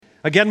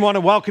Again, want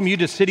to welcome you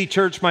to City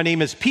Church. My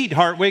name is Pete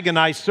Hartwig, and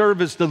I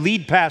serve as the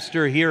lead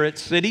pastor here at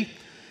City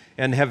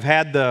and have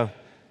had the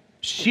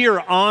sheer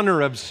honor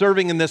of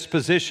serving in this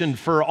position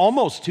for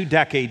almost 2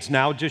 decades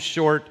now, just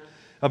short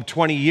of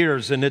 20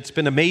 years, and it's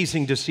been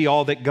amazing to see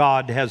all that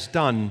God has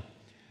done.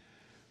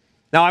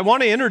 Now, I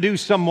want to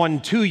introduce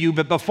someone to you,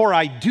 but before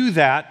I do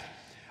that,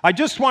 I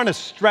just want to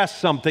stress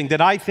something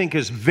that I think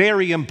is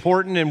very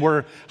important, and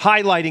we're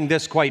highlighting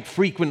this quite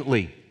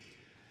frequently.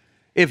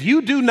 If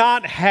you do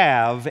not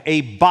have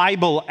a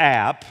Bible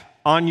app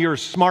on your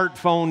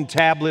smartphone,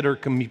 tablet, or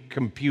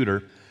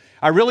computer,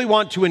 I really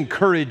want to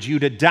encourage you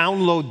to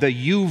download the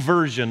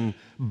YouVersion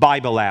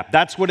Bible app.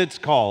 That's what it's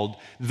called,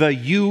 the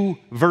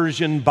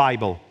YouVersion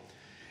Bible.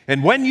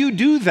 And when you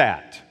do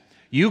that,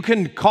 you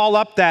can call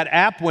up that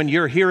app when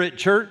you're here at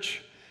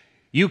church.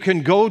 You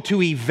can go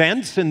to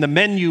events in the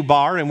menu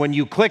bar, and when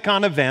you click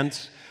on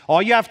events,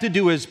 all you have to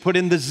do is put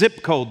in the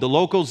zip code, the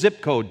local zip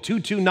code,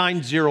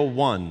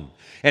 22901.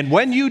 And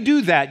when you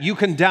do that, you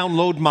can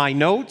download my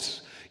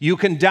notes. You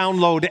can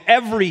download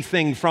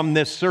everything from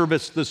this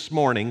service this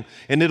morning.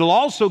 And it'll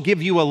also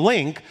give you a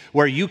link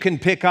where you can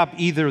pick up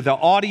either the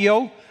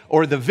audio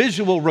or the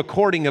visual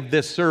recording of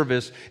this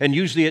service. And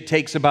usually it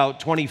takes about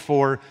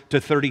 24 to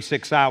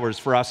 36 hours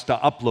for us to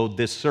upload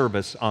this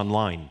service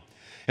online.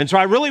 And so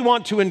I really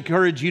want to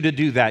encourage you to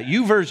do that.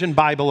 YouVersion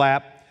Bible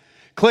app.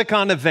 Click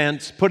on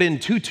events, put in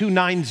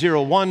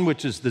 22901,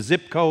 which is the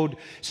zip code.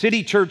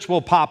 City Church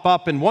will pop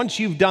up, and once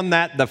you've done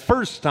that the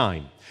first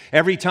time,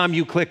 every time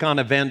you click on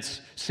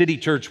events, City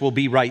Church will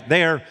be right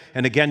there.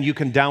 And again, you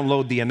can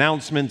download the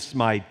announcements,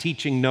 my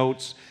teaching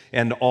notes,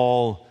 and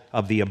all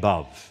of the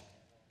above.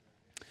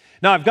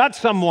 Now, I've got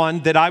someone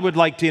that I would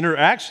like to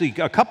actually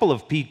a couple,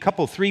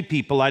 three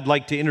people I'd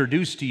like to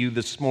introduce to you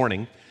this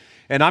morning.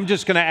 And I'm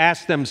just going to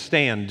ask them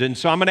stand. And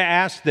so I'm going to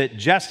ask that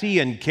Jesse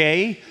and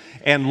Kay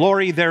and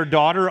Lori, their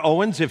daughter,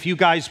 Owens, if you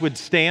guys would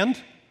stand,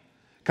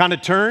 kind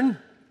of turn.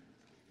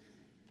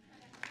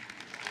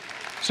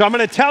 So I'm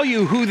going to tell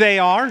you who they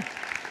are.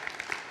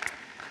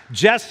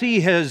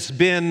 Jesse has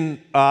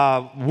been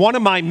one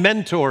of my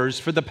mentors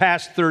for the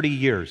past 30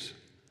 years.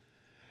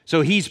 So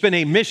he's been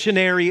a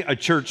missionary, a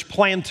church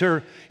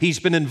planter. He's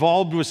been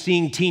involved with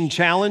Seeing Teen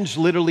Challenge,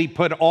 literally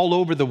put all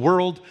over the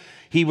world.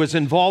 He was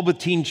involved with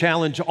Teen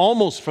Challenge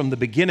almost from the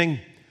beginning.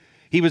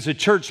 He was a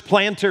church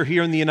planter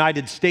here in the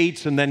United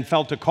States and then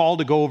felt a call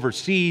to go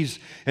overseas,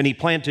 and he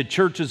planted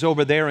churches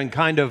over there and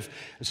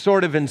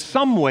sort of in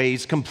some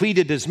ways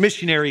completed his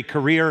missionary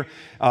career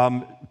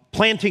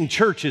planting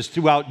churches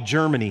throughout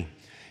Germany.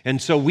 And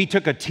so we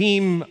took a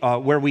team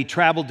where we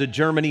traveled to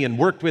Germany and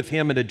worked with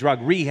him at a drug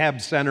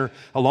rehab center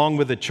along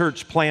with a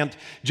church plant.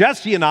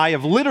 Jesse and I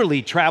have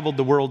literally traveled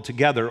the world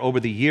together over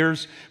the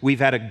years.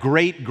 We've had a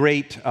great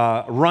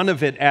run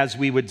of it, as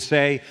we would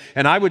say.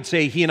 And I would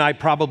say he and I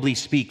probably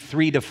speak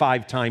 3 to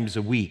 5 times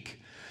a week.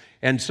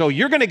 And so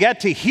you're going to get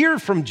to hear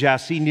from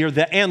Jesse near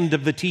the end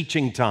of the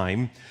teaching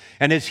time.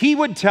 And as he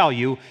would tell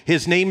you,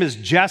 his name is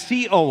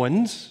Jesse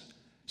Owens.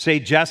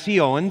 Say Jesse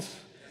Owens.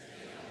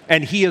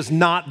 And he is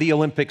not the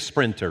Olympic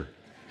sprinter.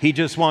 He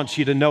just wants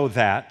you to know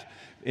that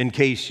in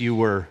case you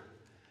were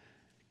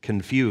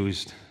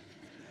confused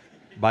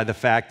by the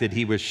fact that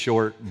he was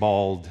short,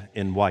 bald,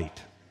 and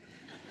white.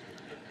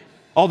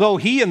 Although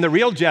he and the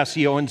real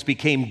Jesse Owens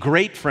became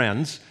great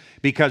friends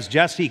because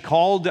Jesse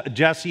called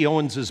Jesse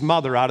Owens'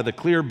 mother out of the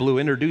clear blue,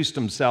 introduced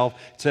himself,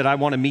 said, "I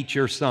want to meet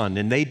your son."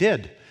 And they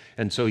did.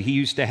 And so he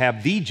used to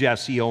have the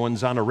Jesse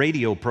Owens on a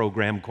radio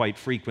program quite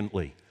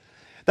frequently.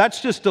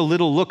 That's just a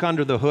little look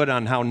under the hood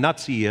on how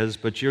nuts he is,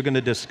 but you're going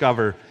to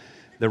discover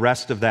the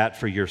rest of that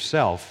for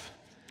yourself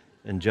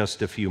in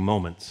just a few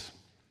moments.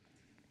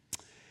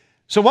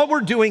 So what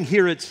we're doing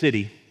here at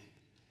City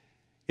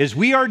is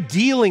we are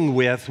dealing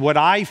with what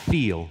I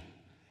feel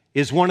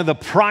is one of the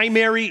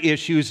primary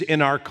issues in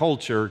our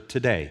culture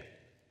today.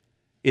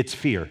 It's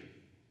fear.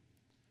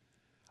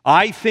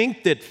 I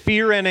think that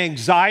fear and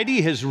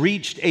anxiety has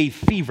reached a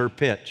fever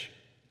pitch.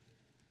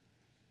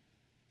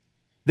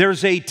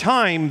 There's a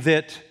time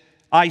that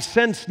I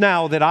sense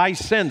now that I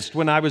sensed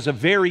when I was a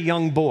very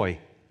young boy,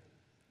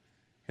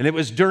 and it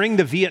was during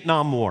the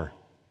Vietnam War.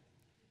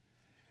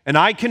 And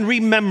I can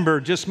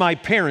remember just my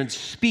parents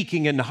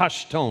speaking in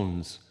hushed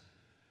tones.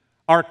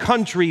 Our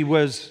country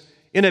was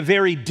in a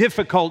very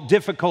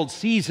difficult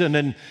season,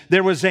 and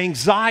there was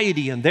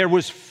anxiety and there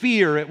was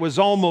fear. It was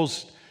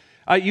almost,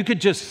 you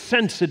could just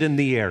sense it in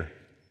the air.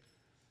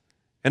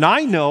 And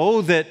I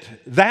know that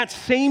that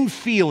same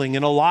feeling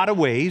in a lot of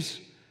ways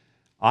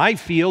I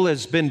feel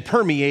has been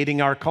permeating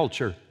our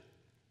culture.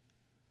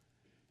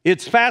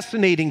 It's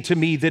fascinating to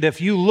me that if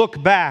you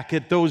look back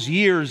at those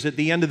years at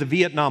the end of the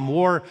Vietnam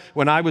War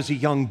when I was a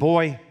young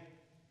boy,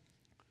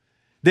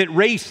 that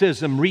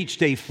racism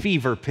reached a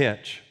fever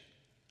pitch,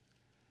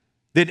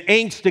 that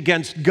angst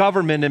against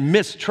government and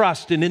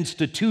mistrust in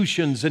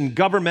institutions and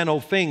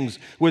governmental things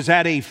was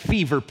at a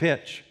fever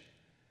pitch.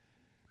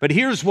 But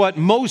here's what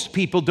most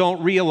people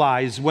don't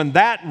realize: when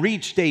that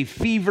reached a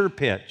fever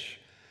pitch,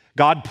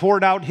 God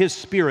poured out his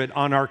Spirit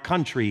on our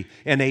country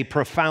in a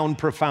profound,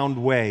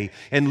 profound way.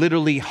 And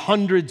literally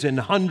hundreds and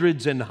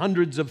hundreds and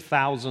hundreds of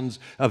thousands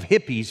of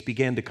hippies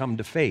began to come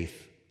to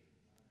faith.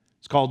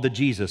 It's called the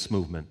Jesus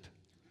movement.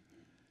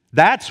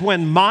 That's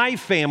when my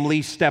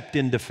family stepped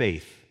into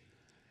faith.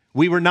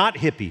 We were not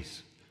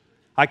hippies.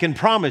 I can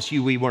promise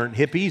you we weren't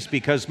hippies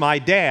because my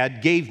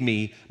dad gave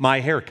me my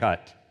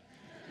haircut.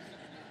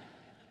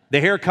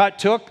 The haircut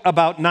took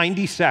about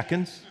 90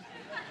 seconds.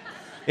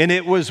 And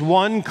it was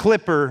one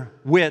clipper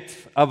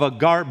width of a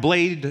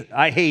blade.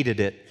 I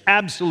hated it,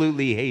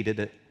 absolutely hated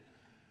it.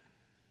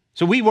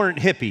 So we weren't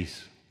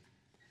hippies.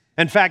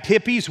 In fact,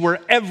 hippies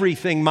were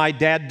everything my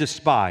dad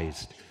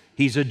despised.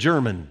 He's a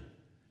German.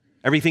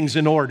 Everything's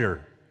in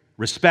order,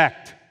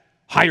 respect,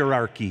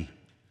 hierarchy.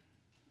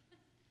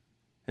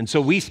 And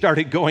so we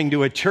started going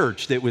to a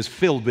church that was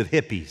filled with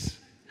hippies.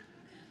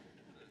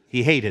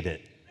 He hated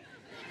it.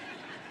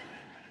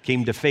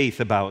 Came to faith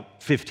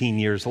about 15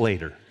 years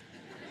later.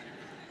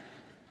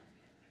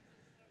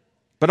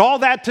 But all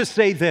that to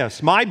say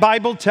this, my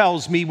Bible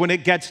tells me when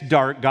it gets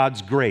dark,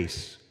 God's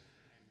grace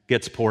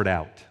gets poured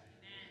out.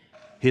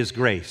 His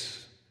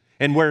grace.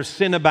 And where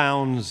sin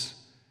abounds,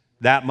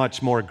 that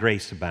much more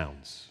grace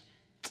abounds.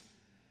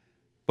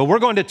 But we're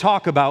going to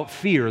talk about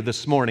fear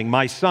this morning.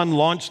 My son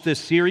launched this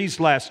series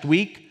last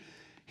week.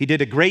 He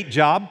did a great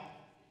job.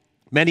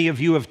 Many of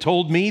you have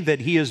told me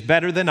that he is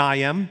better than I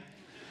am.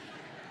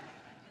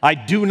 I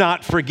do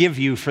not forgive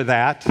you for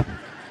that.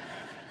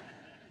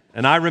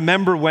 And I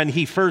remember when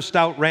he first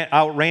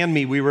outran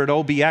me, we were at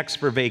OBX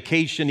for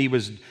vacation. He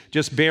was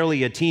just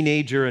barely a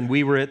teenager, and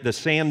we were at the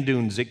sand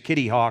dunes at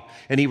Kitty Hawk,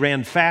 and he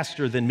ran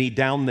faster than me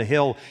down the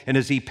hill. And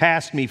as he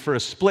passed me for a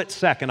split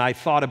second, I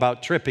thought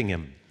about tripping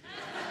him.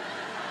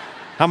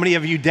 How many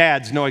of you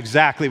dads know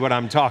exactly what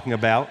I'm talking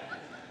about?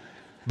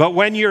 But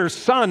when your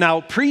son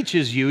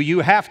out-preaches you, you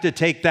have to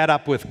take that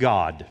up with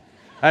God.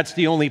 That's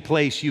the only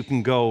place you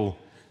can go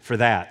for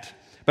that.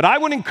 But I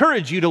would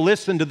encourage you to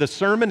listen to the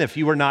sermon if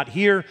you were not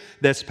here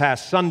this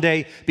past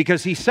Sunday,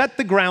 because he set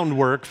the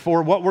groundwork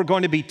for what we're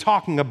going to be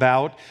talking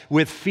about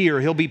with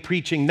fear. He'll be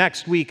preaching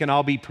next week, and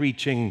I'll be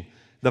preaching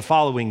the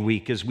following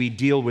week as we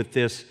deal with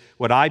this,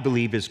 what I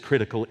believe is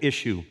critical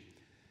issue.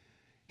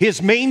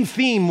 His main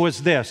theme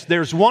was this: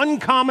 there's one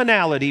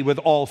commonality with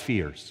all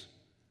fears.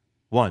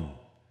 One,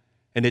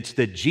 and it's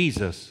that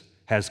Jesus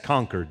has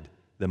conquered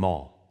them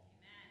all.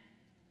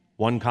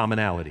 One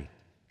commonality.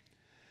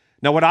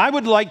 Now, what I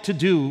would like to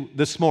do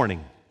this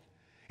morning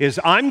is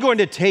I'm going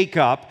to take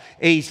up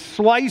a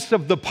slice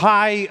of the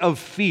pie of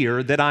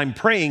fear that I'm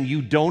praying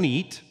you don't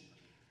eat,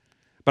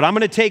 but I'm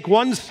going to take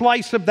one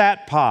slice of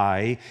that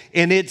pie,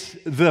 and it's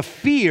the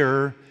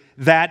fear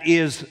that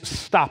is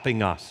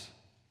stopping us.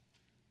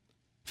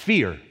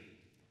 Fear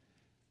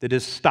that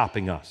is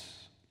stopping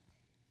us.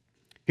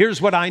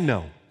 Here's what I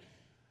know.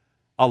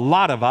 A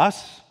lot of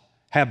us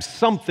have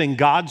something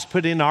God's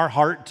put in our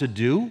heart to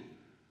do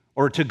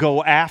or to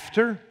go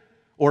after,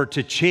 or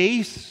to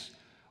chase,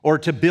 or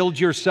to build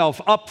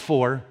yourself up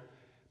for,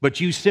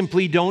 but you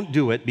simply don't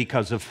do it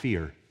because of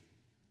fear.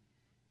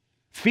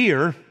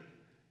 Fear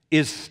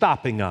is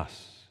stopping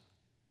us.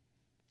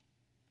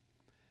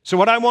 So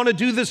what I want to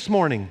do this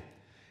morning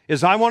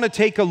is I want to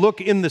take a look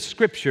in the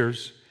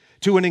Scriptures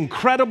to an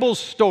incredible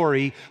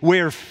story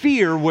where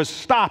fear was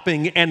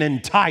stopping an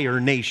entire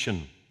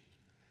nation.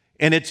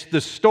 And it's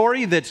the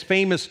story that's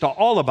famous to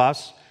all of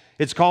us.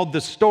 It's called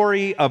the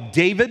story of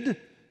David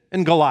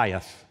and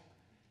Goliath.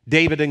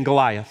 David and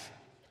Goliath.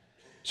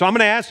 So I'm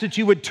going to ask that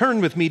you would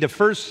turn with me to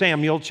 1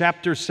 Samuel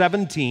chapter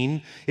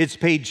 17. It's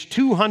page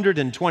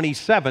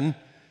 227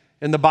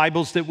 in the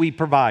Bibles that we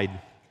provide,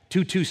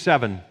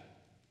 227.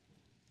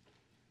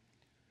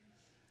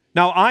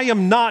 Now, I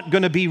am not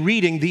going to be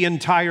reading the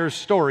entire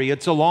story.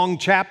 It's a long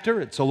chapter.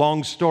 It's a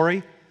long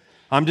story.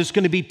 I'm just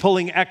going to be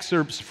pulling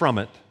excerpts from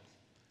it.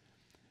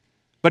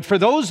 But for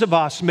those of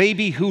us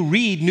maybe who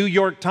read New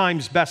York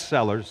Times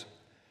bestsellers,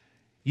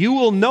 you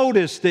will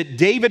notice that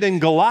David and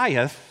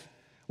Goliath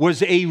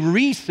was a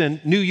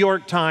recent New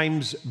York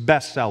Times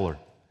bestseller.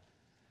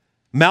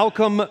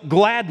 Malcolm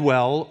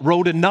Gladwell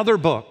wrote another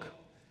book.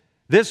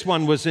 This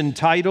one was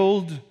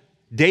entitled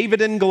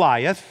David and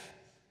Goliath,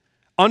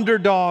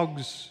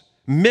 Underdogs,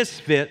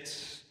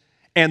 Misfits,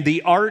 and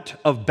the Art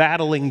of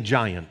Battling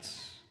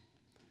Giants.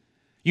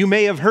 You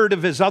may have heard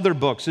of his other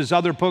books. His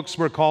other books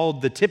were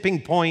called The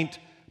Tipping Point,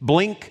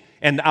 Blink,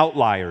 and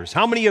Outliers.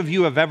 How many of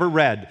you have ever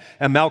read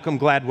a Malcolm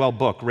Gladwell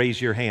book?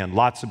 Raise your hand.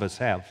 Lots of us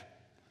have.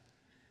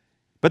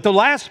 But the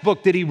last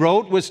book that he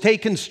wrote was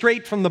taken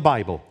straight from the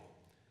Bible.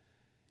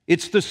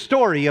 It's the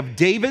story of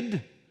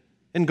David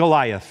and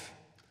Goliath.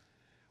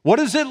 What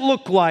does it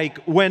look like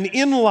when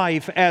in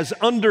life as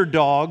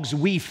underdogs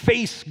we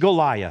face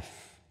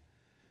Goliath?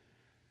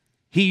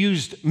 He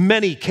used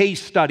many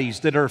case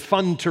studies that are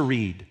fun to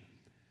read.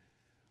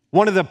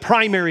 One of the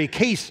primary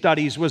case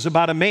studies was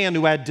about a man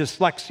who had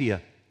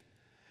dyslexia.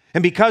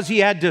 And because he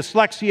had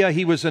dyslexia,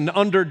 he was an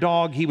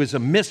underdog, he was a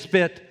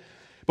misfit.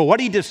 But what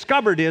he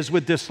discovered is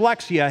with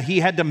dyslexia,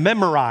 he had to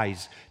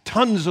memorize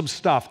tons of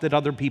stuff that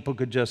other people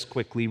could just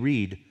quickly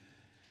read.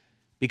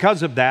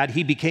 Because of that,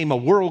 he became a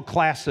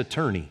world-class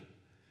attorney,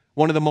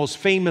 one of the most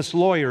famous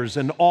lawyers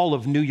in all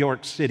of New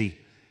York City,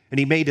 and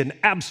he made an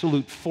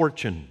absolute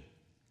fortune.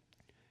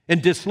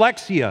 And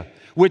dyslexia,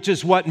 which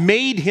is what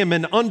made him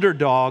an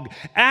underdog,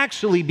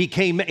 actually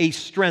became a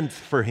strength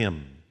for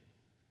him.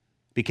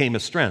 Became a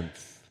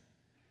strength.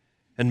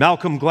 And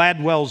Malcolm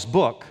Gladwell's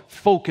book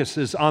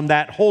focuses on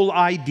that whole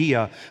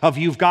idea of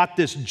you've got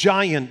this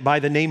giant by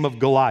the name of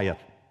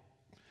Goliath,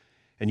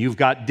 and you've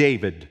got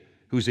David,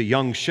 who's a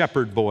young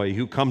shepherd boy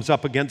who comes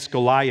up against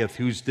Goliath,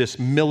 who's this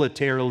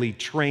militarily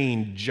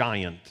trained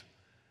giant.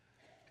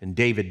 And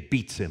David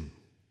beats him.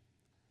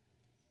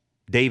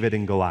 David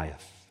and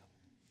Goliath.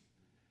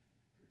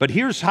 But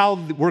here's how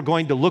we're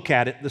going to look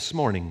at it this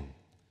morning.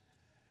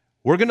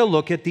 We're going to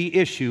look at the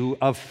issue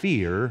of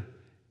fear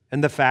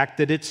and the fact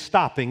that it's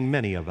stopping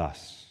many of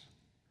us.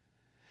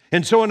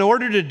 And so in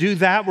order to do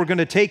that, we're going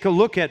to take a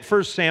look at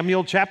 1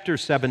 Samuel chapter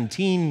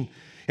 17.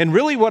 And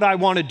really what I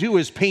want to do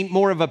is paint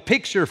more of a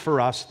picture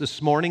for us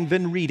this morning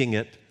than reading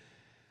it.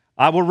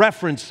 I will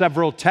reference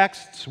several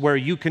texts where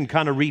you can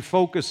kind of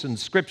refocus in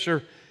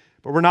Scripture,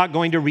 but we're not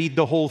going to read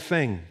the whole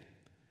thing.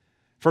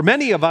 For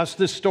many of us,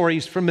 this story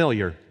is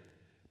familiar.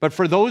 But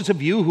for those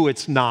of you who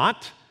it's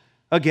not,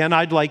 again,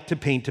 I'd like to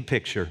paint a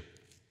picture.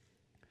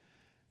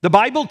 The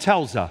Bible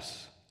tells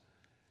us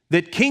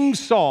that King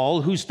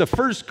Saul, who's the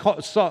first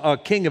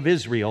king of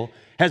Israel,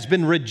 has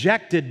been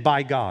rejected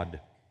by God.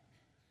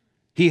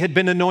 He had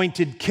been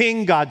anointed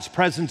king, God's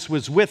presence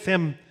was with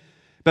him,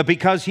 but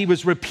because he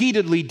was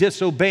repeatedly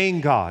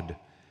disobeying God,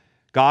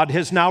 God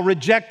has now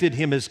rejected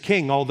him as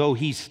king, although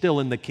he's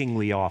still in the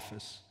kingly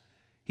office.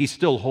 He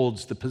still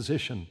holds the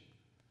position.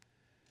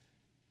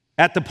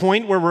 At the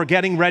point where we're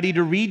getting ready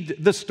to read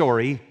the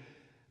story,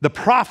 the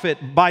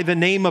prophet by the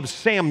name of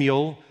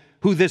Samuel,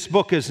 who this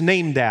book is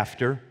named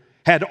after,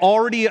 had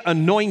already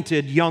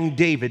anointed young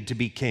David to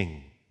be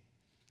king.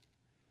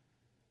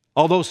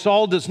 Although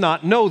Saul does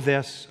not know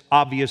this,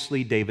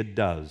 obviously David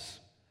does.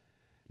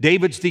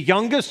 David's the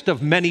youngest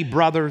of many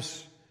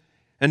brothers,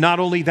 and not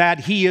only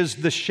that, he is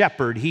the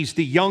shepherd. He's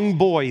the young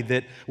boy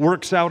that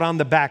works out on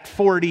the back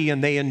 40,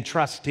 and they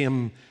entrust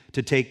him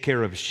to take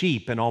care of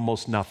sheep and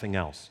almost nothing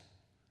else.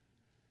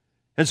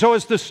 And so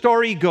as the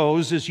story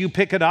goes, as you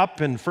pick it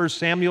up in 1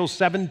 Samuel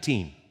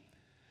 17,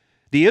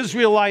 the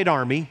Israelite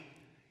army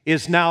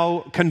is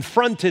now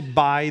confronted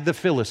by the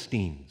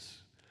Philistines.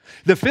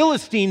 The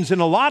Philistines, in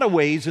a lot of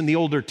ways in the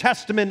Older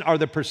Testament, are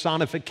the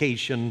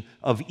personification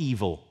of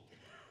evil.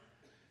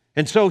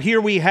 And so here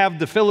we have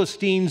the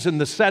Philistines, and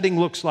the setting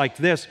looks like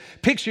this.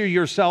 Picture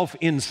yourself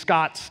in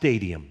Scott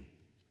Stadium.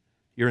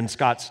 You're in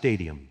Scott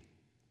Stadium.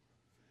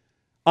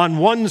 On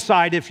one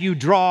side, if you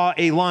draw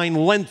a line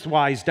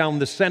lengthwise down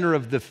the center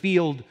of the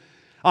field,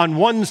 on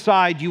one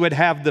side you would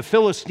have the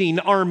Philistine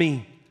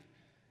army,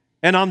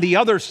 and on the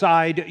other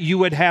side you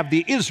would have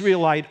the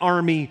Israelite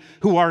army,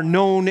 who are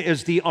known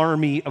as the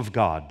army of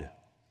God.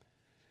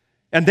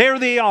 And there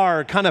they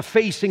are, kind of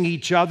facing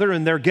each other,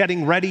 and they're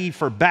getting ready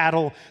for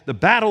battle. The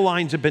battle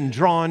lines have been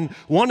drawn.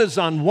 One is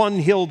on one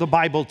hill, the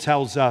Bible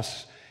tells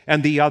us,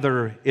 and the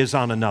other is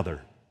on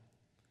another.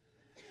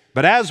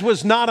 But as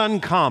was not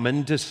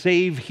uncommon to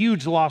save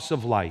huge loss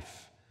of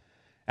life,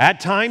 at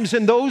times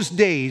in those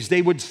days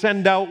they would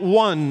send out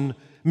one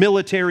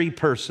military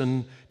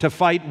person to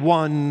fight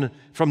one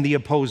from the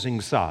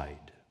opposing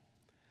side.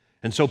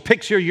 And so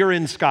picture you're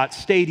in Scott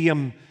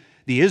Stadium.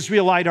 The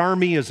Israelite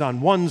army is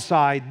on one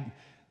side,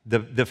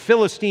 the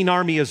Philistine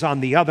army is on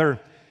the other,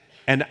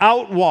 and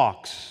out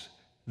walks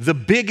the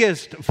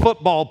biggest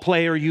football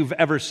player you've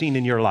ever seen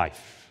in your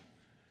life.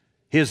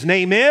 His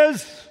name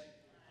is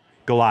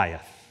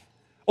Goliath.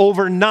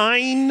 Over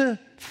 9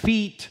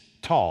 feet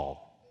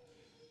tall.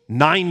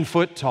 9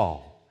 foot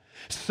tall.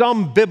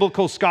 Some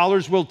biblical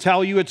scholars will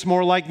tell you it's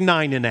more like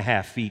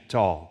 9.5 feet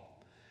tall.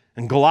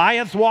 And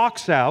Goliath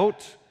walks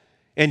out,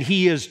 and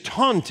he is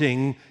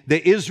taunting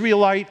the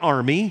Israelite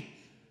army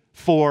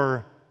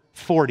for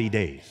 40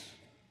 days.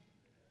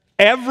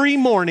 Every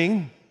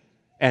morning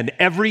and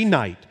every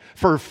night,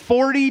 for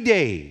 40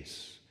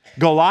 days,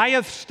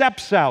 Goliath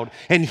steps out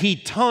and he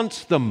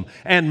taunts them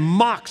and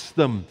mocks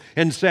them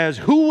and says,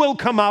 "Who will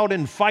come out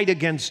and fight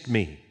against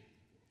me?"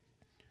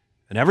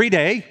 And every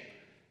day,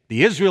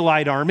 the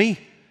Israelite army,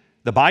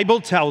 the Bible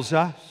tells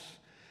us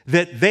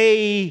that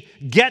they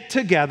get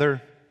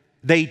together,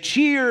 they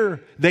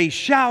cheer, they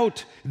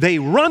shout, they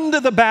run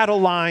to the battle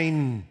line,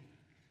 and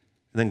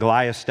then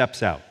Goliath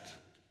steps out.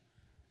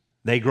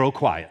 They grow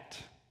quiet.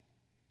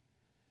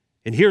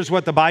 And here's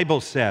what the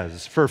Bible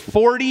says. For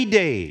 40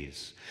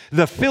 days,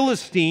 the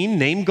Philistine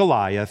named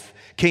Goliath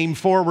came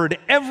forward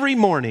every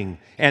morning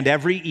and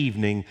every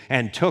evening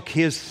and took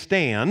his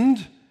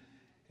stand,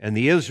 and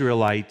the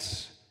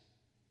Israelites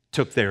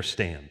took their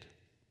stand.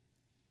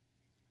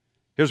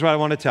 Here's what I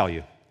want to tell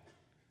you.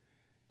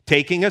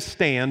 Taking a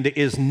stand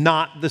is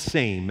not the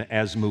same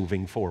as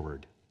moving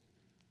forward.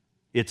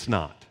 It's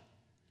not.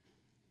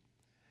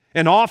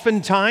 And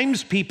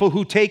oftentimes, people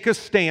who take a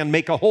stand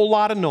make a whole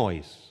lot of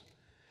noise.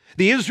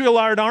 The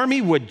Israelite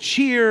army would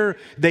cheer,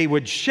 they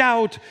would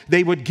shout,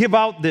 they would give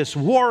out this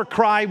war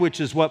cry,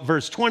 which is what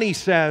verse 20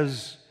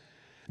 says.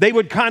 They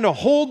would kind of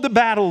hold the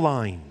battle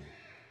line,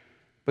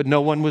 but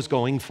no one was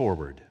going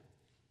forward.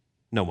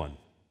 No one.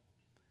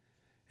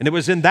 And it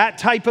was in that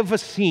type of a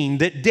scene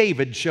that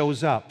David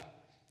shows up.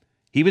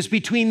 He was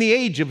between the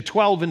age of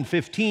 12 and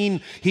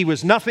 15. He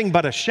was nothing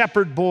but a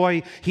shepherd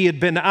boy. He had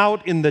been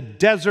out in the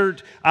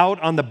desert, out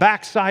on the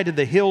backside of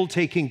the hill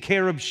taking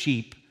care of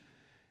sheep.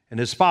 And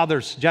his father,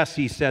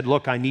 Jesse, said,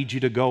 look, I need you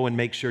to go and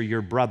make sure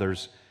your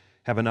brothers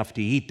have enough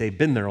to eat. They've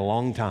been there a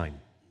long time.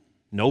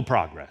 No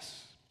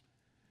progress.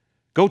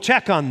 Go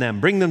check on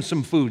them. Bring them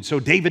some food. So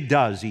David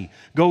does. He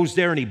goes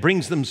there and he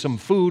brings them some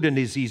food. And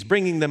as he's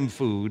bringing them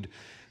food,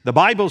 the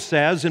Bible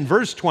says in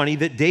verse 20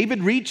 that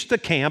David reached the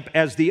camp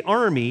as the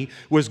army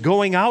was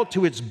going out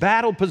to its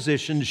battle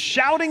position,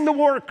 shouting the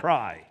war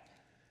cry,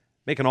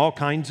 making all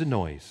kinds of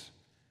noise.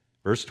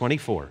 Verse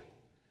 24,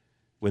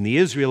 when the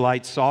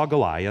Israelites saw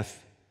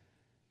Goliath,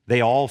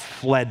 they all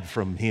fled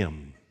from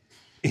him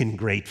in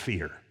great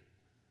fear.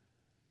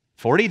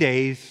 40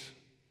 days,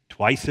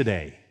 twice a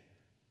day.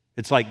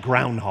 It's like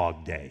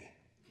Groundhog Day.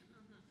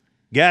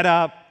 Get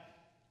up,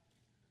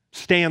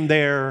 stand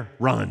there,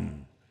 run.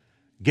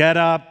 Get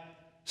up,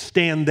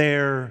 stand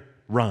there,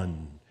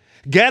 run.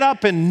 Get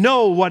up and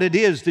know what it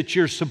is that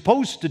you're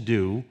supposed to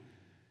do,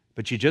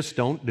 but you just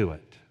don't do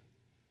it.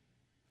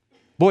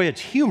 Boy,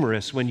 it's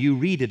humorous when you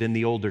read it in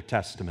the Older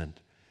Testament,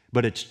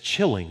 but it's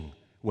chilling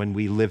when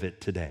we live it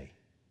today.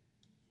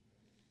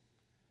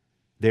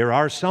 There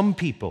are some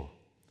people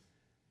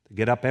that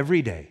get up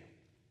every day,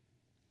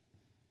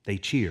 they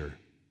cheer,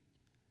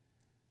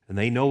 and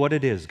they know what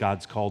it is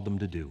God's called them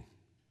to do,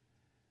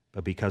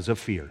 but because of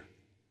fear,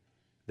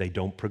 they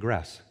don't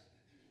progress.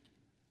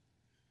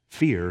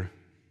 Fear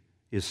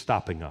is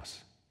stopping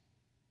us.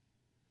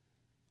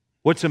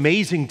 What's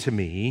amazing to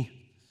me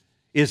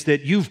is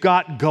that you've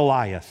got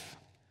Goliath.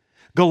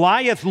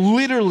 Goliath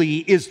literally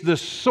is the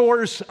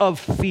source of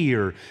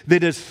fear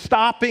that is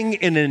stopping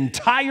an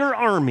entire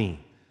army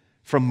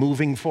from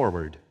moving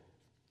forward.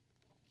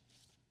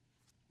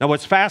 Now,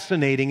 what's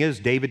fascinating is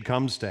David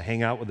comes to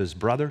hang out with his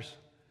brothers,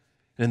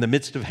 and in the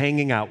midst of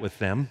hanging out with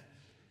them,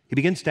 he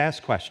begins to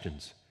ask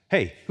questions.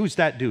 Hey, who's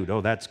that dude?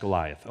 Oh, that's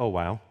Goliath. Oh,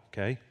 wow,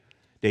 okay.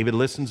 David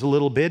listens a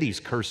little bit. He's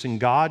cursing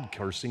God,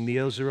 cursing the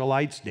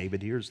Israelites.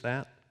 David hears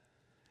that.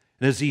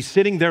 And as he's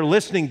sitting there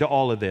listening to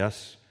all of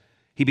this,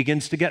 he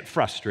begins to get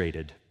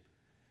frustrated.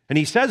 And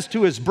he says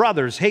to his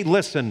brothers, hey,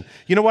 listen,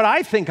 you know what?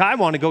 I think I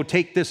want to go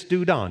take this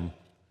dude on.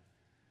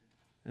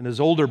 And his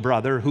older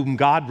brother, whom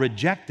God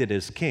rejected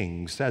as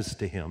king, says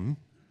to him,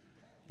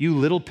 you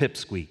little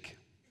pipsqueak.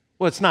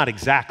 Well, it's not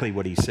exactly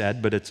what he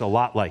said, but it's a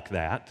lot like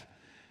that.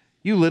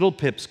 You little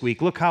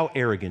pipsqueak, look how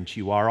arrogant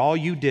you are. All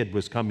you did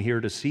was come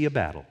here to see a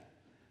battle.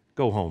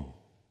 Go home.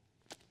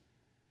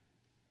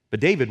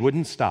 But David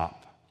wouldn't stop.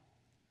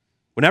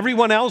 When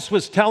everyone else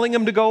was telling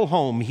him to go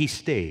home, he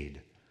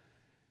stayed.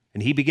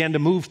 And he began to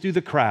move through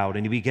the crowd,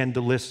 and he began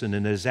to listen.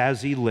 And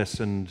as he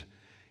listened,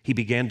 he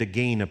began to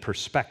gain a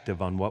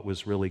perspective on what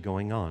was really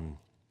going on.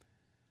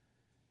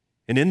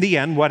 And in the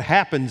end, what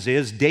happens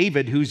is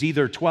David, who's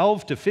either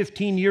 12 to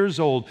 15 years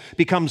old,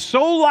 becomes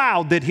so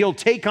loud that he'll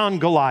take on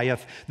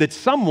Goliath that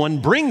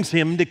someone brings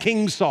him to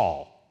King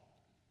Saul.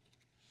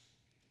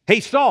 Hey,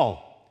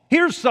 Saul,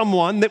 here's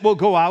someone that will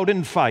go out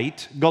and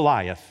fight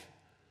Goliath.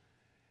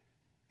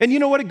 And you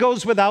know what? It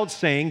goes without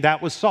saying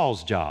that was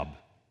Saul's job.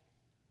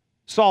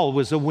 Saul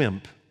was a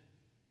wimp.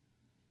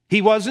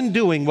 He wasn't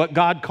doing what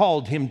God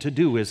called him to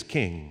do as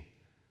king.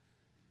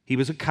 He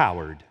was a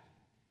coward.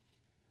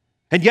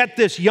 And yet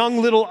this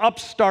young little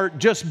upstart,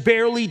 just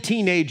barely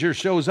teenager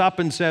shows up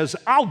and says,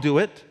 I'll do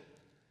it.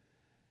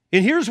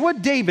 And here's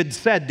what David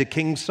said to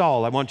King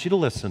Saul. I want you to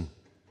listen.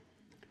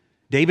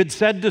 David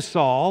said to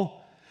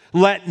Saul,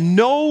 let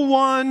no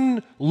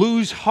one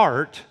lose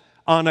heart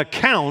on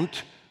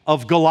account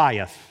of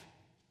Goliath.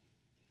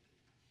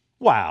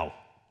 Wow.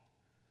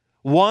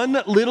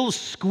 One little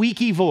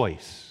squeaky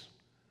voice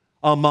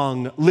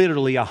among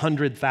literally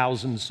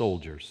 100,000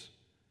 soldiers.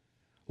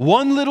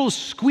 One little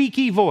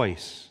squeaky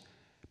voice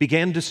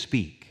began to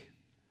speak.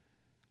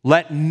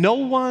 Let no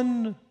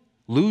one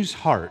lose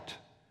heart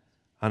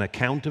on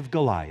account of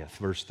Goliath,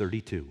 verse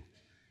 32.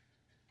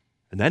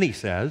 And then he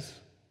says,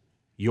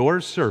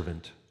 your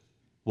servant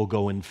will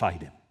go and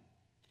fight him.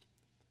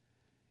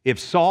 If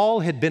Saul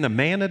had been a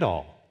man at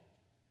all,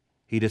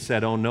 he'd have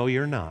said, oh, no,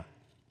 you're not.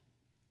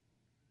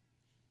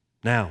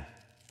 Now,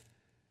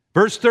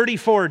 verse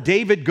 34,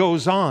 David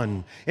goes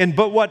on.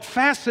 But what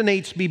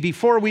fascinates me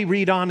before we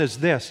read on is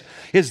this,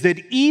 is that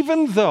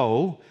even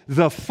though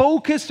the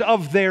focus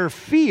of their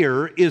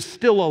fear is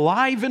still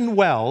alive and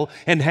well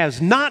and has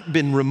not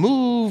been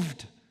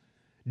removed,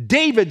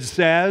 David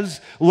says,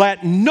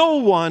 let no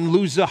one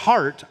lose a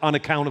heart on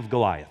account of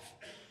Goliath.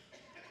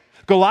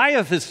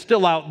 Goliath is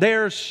still out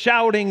there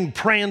shouting,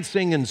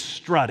 prancing, and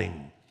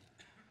strutting.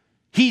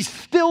 He's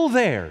still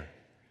there.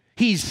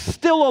 He's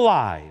still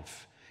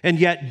alive. And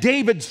yet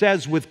David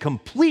says with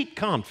complete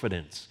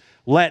confidence,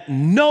 let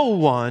no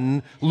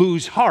one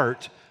lose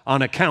heart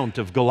on account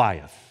of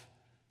Goliath.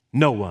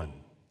 No one.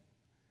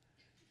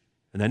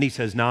 And then he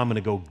says, now I'm going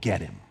to go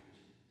get him.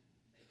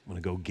 I'm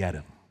going to go get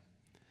him.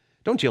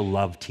 Don't you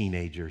love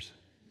teenagers?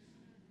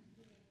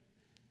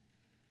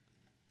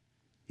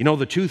 You know,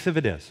 the truth of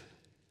it is,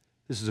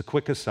 this is a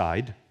quick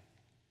aside,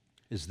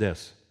 is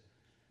this.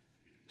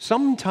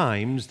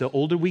 Sometimes the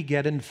older we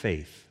get in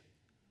faith,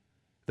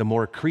 the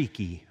more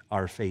creaky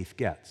our faith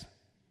gets.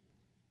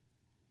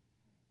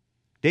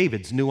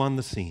 David's new on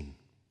the scene.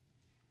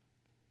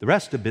 The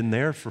rest have been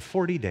there for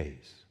 40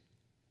 days.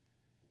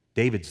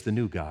 David's the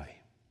new guy.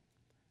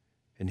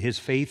 And his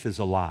faith is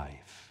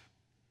alive.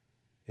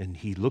 And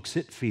he looks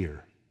at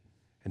fear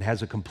and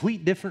has a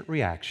complete different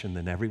reaction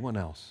than everyone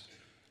else.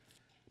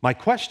 My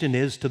question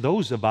is to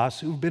those of us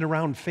who've been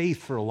around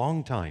faith for a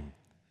long time,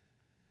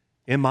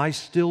 am I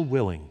still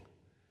willing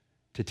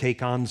to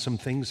take on some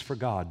things for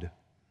God?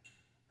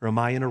 Or am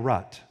I in a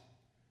rut?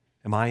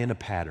 Am I in a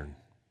pattern?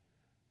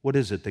 What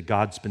is it that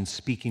God's been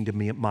speaking to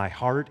me at my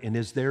heart, and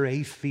is there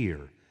a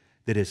fear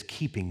that is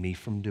keeping me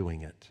from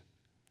doing it?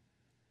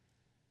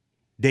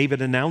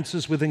 David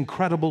announces with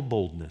incredible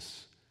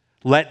boldness,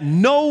 let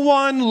no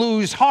one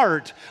lose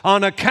heart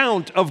on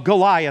account of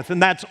Goliath.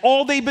 And that's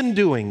all they've been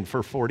doing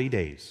for 40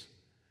 days.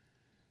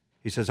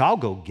 He says, I'll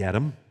go get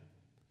him.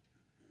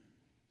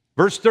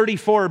 Verse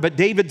 34, but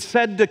David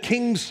said to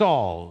King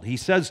Saul, he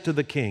says to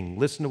the king,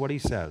 listen to what he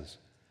says.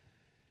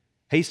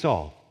 Hey,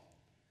 Saul,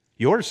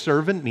 your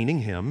servant,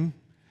 meaning him,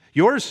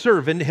 your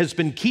servant has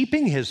been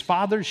keeping his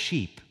father's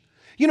sheep.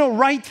 You know,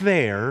 right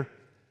there,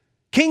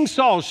 King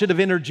Saul should have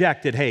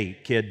interjected, hey,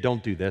 kid,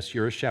 don't do this.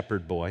 You're a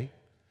shepherd boy.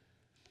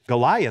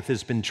 Goliath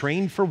has been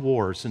trained for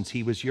war since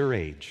he was your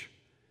age.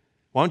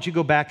 Why don't you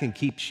go back and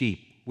keep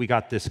sheep? We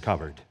got this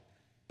covered.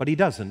 But he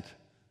doesn't.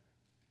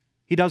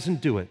 He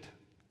doesn't do it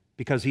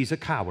because he's a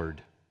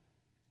coward.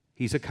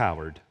 He's a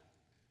coward.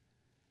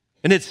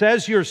 And it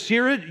says,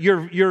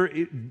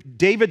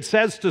 David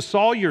says to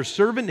Saul, your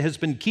servant has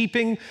been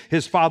keeping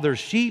his father's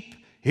sheep.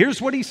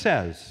 Here's what he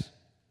says.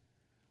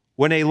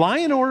 When a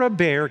lion or a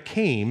bear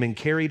came and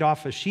carried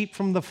off a sheep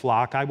from the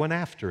flock, I went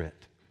after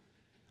it.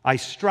 I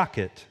struck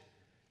it,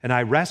 and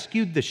I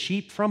rescued the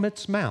sheep from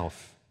its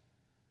mouth.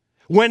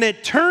 When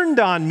it turned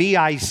on me,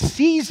 I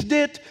seized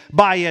it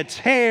by its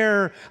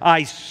hair,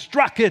 I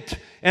struck it,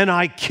 and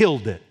I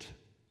killed it.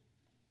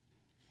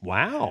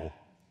 Wow.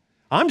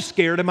 I'm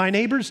scared of my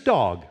neighbor's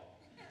dog.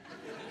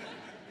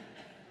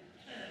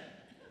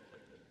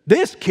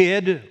 This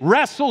kid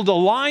wrestled a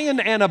lion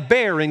and a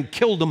bear and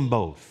killed them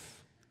both.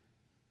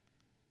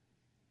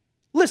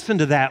 Listen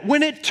to that.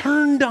 When it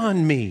turned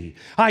on me,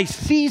 I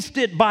seized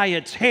it by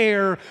its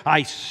hair,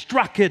 I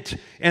struck it,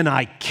 and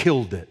I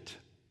killed it.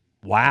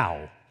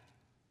 Wow.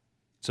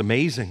 It's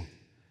amazing.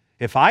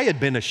 If I had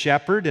been a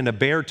shepherd and a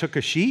bear took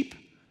a sheep,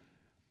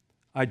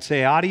 I'd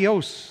say,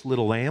 adios,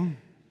 little lamb.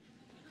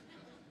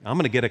 I'm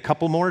going to get a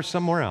couple more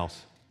somewhere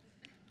else.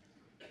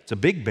 It's a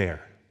big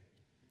bear.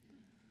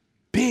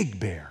 Big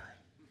bear.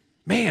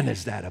 Man,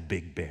 is that a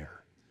big bear.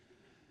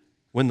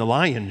 When the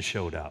lion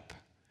showed up,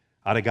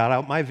 I'd have got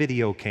out my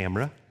video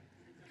camera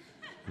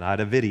and I'd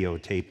have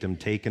videotaped him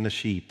taking a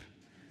sheep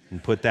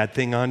and put that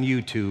thing on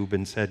YouTube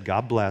and said,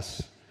 God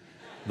bless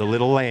the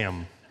little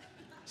lamb.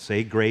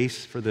 Say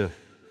grace for the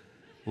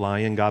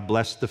lion. God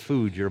bless the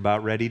food you're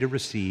about ready to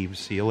receive.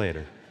 See you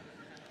later.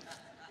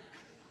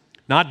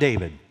 Not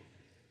David.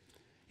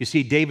 You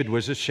see, David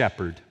was a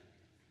shepherd.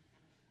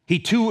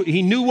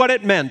 He knew what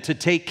it meant to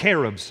take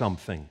care of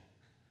something,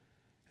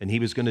 and he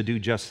was going to do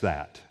just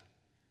that.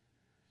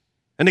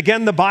 And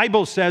again, the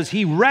Bible says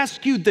he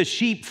rescued the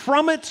sheep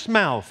from its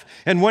mouth,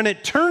 and when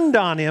it turned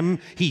on him,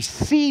 he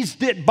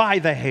seized it by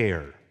the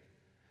hair.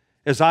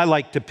 As I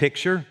like to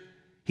picture,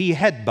 he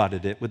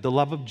headbutted it with the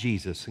love of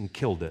Jesus and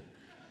killed it.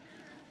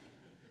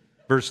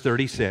 Verse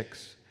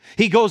 36.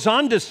 He goes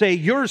on to say,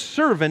 your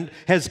servant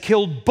has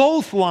killed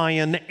both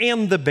lion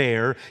and the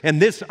bear,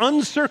 and this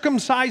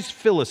uncircumcised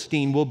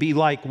Philistine will be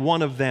like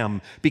one of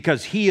them,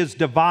 because he has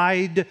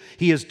defied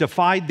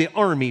the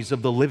armies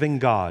of the living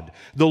God.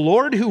 The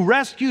Lord who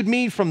rescued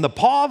me from the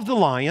paw of the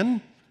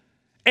lion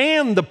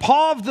and the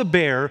paw of the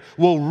bear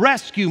will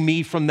rescue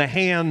me from the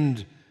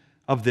hand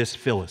of this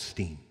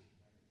Philistine.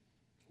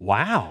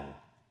 Wow.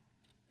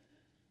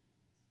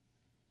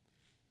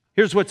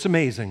 Here's what's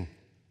amazing.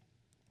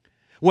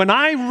 When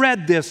I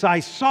read this, I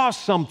saw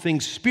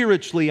something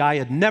spiritually I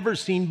had never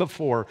seen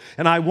before,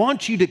 and I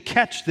want you to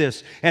catch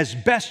this as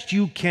best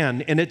you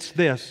can, and it's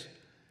this.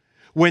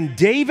 When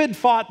David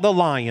fought the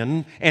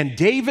lion and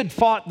David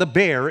fought the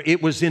bear,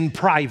 it was in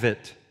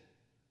private.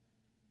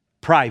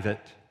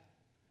 Private.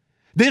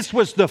 This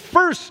was the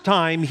first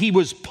time he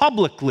was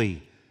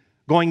publicly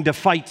going to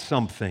fight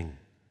something.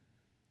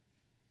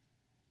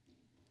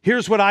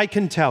 Here's what I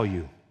can tell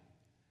you.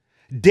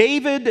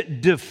 David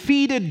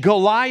defeated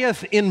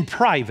Goliath in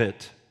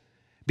private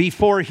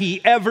before he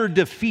ever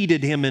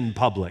defeated him in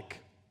public.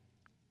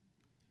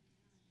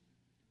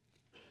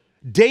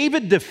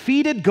 David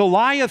defeated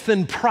Goliath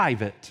in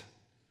private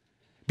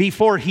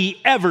before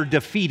he ever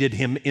defeated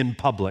him in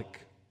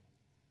public.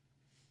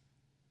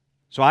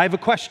 So I have a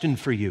question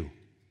for you.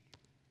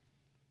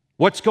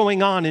 What's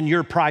going on in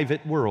your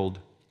private world?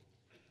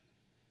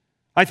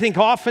 I think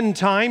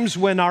oftentimes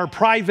when our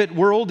private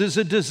world is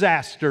a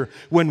disaster,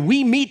 when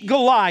we meet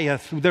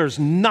Goliath, there's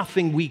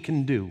nothing we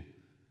can do.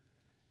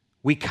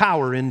 We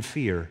cower in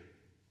fear.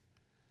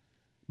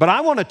 But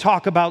I want to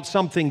talk about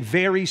something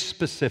very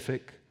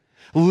specific.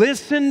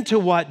 Listen to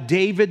what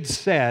David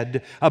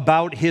said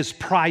about his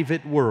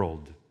private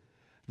world.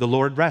 The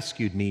Lord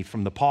rescued me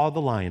from the paw of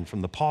the lion,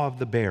 from the paw of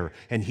the bear,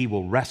 and he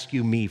will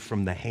rescue me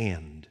from the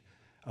hand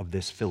of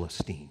this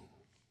Philistine.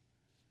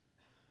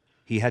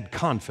 He had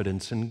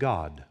confidence in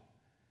God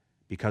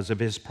because of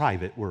his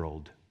private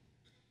world.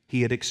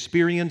 He had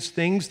experienced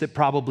things that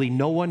probably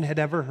no one had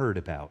ever heard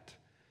about,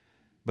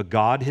 but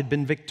God had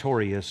been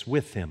victorious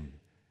with him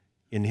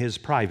in his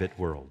private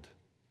world.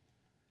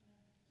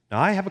 Now,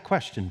 I have a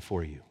question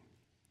for you.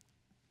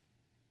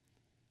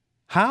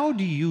 How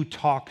do you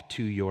talk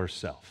to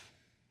yourself?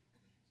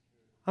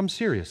 I'm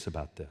serious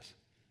about this.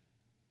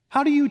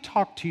 How do you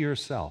talk to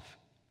yourself?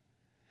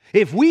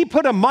 If we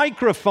put a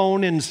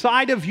microphone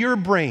inside of your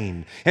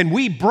brain and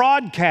we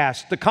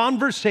broadcast the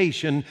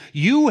conversation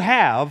you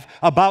have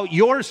about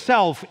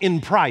yourself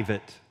in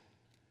private,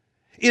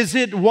 is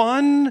it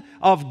one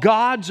of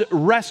God's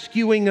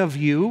rescuing of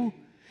you?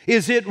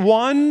 Is it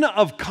one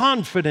of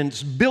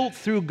confidence built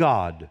through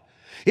God?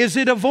 Is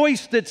it a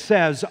voice that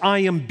says, I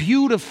am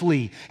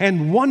beautifully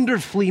and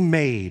wonderfully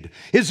made?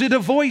 Is it a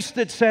voice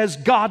that says,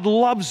 God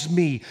loves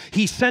me,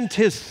 He sent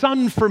His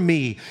Son for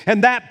me,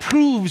 and that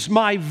proves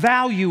my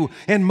value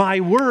and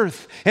my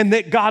worth, and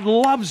that God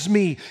loves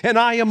me, and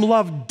I am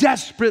loved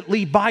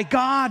desperately by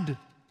God?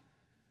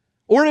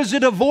 Or is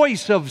it a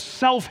voice of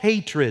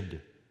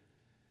self-hatred?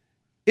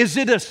 Is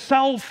it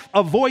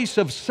a voice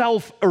of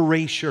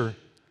self-erasure?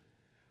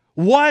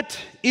 What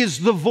is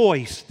the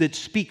voice that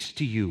speaks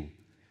to you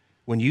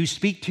when you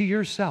speak to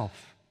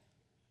yourself?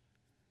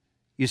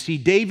 You see,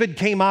 David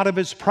came out of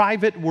his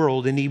private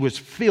world and he was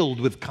filled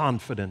with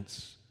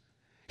confidence.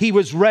 He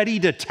was ready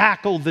to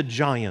tackle the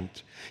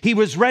giant. He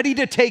was ready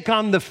to take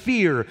on the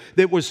fear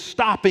that was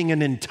stopping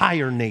an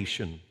entire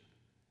nation.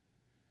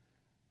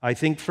 I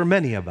think for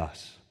many of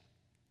us,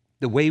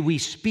 the way we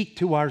speak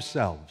to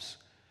ourselves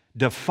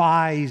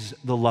defies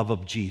the love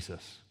of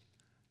Jesus.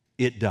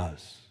 It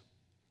does.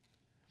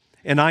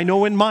 And I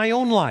know in my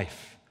own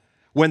life,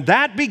 when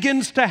that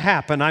begins to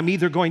happen, I'm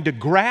either going to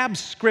grab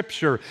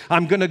Scripture,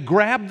 I'm going to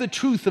grab the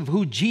truth of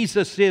who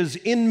Jesus is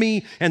in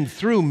me and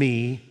through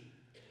me,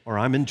 or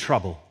I'm in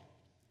trouble,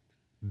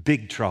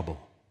 big trouble.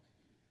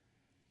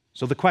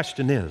 So the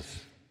question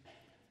is,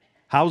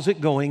 how's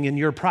it going in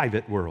your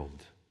private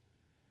world?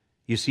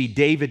 You see,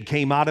 David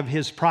came out of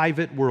his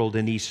private world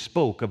and he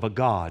spoke of a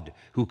God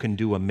who can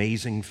do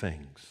amazing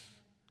things.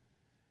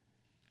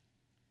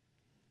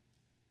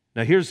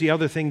 Now, here's the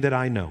other thing that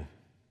I know.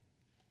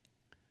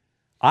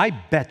 I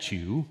bet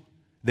you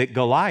that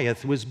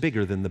Goliath was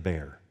bigger than the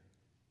bear.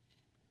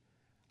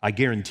 I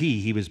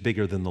guarantee he was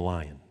bigger than the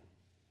lion.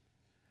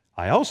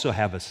 I also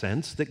have a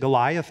sense that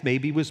Goliath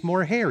maybe was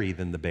more hairy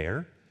than the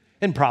bear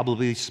and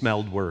probably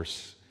smelled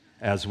worse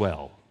as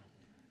well.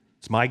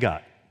 It's my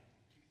gut.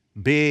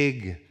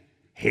 Big,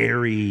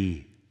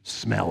 hairy,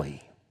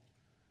 smelly.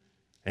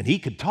 And he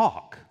could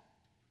talk,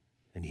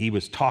 and he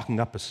was talking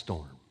up a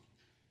storm.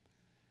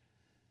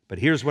 But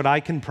here's what I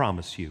can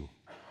promise you.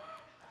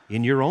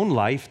 In your own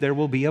life, there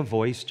will be a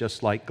voice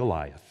just like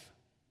Goliath.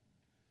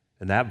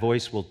 And that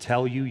voice will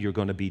tell you you're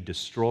going to be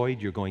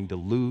destroyed, you're going to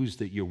lose,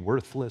 that you're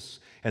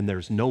worthless, and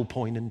there's no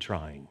point in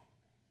trying.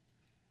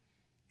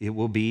 It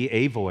will be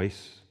a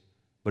voice,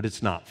 but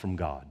it's not from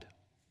God.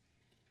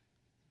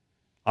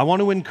 I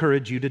want to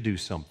encourage you to do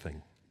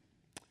something.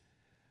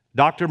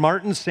 Dr.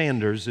 Martin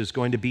Sanders is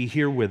going to be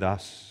here with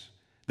us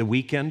the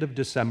weekend of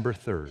December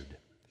 3rd.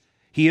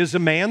 He is a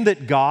man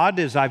that God,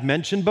 as I've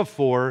mentioned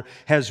before,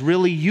 has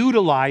really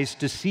utilized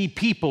to see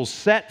people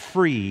set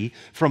free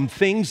from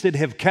things that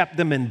have kept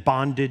them in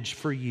bondage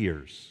for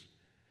years.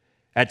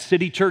 At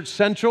City Church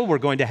Central, we're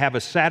going to have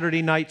a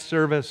Saturday night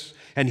service,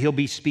 and he'll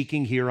be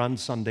speaking here on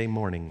Sunday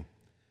morning.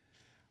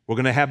 We're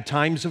going to have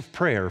times of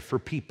prayer for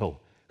people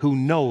who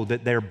know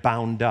that they're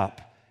bound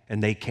up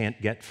and they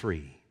can't get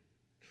free.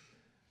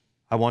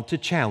 I want to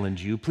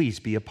challenge you,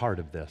 please be a part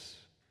of this.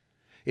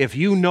 If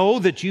you know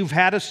that you've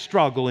had a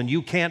struggle and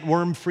you can't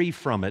worm free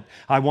from it,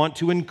 I want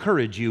to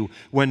encourage you,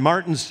 when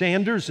Martin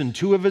Sanders and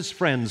two of his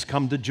friends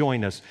come to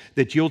join us,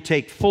 that you'll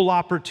take full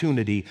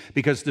opportunity,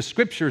 because the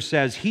Scripture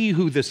says, he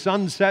who the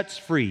Son sets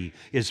free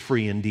is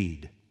free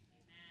indeed.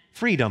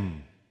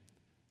 Freedom.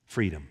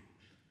 Freedom.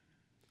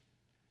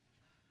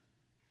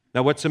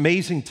 Now, what's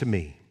amazing to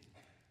me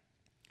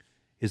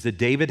is that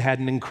David had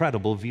an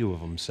incredible view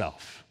of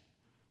himself.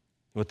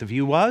 What the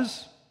view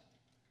was?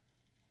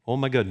 Oh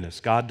my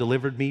goodness, God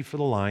delivered me from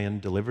the lion,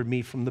 delivered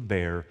me from the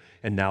bear,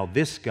 and now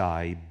this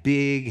guy,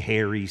 big,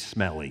 hairy,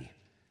 smelly,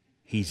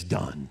 he's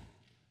done.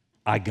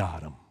 I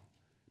got him.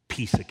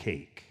 Piece of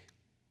cake.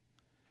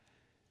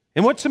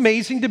 And what's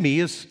amazing to me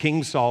is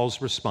King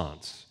Saul's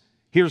response.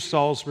 Here's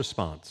Saul's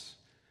response.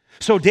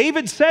 So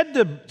David said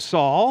to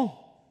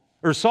Saul,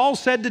 Or Saul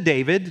said to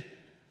David,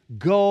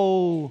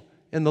 "Go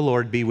and the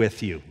Lord be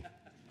with you."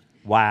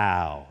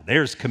 Wow,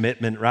 there's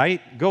commitment,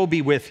 right? Go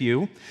be with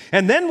you.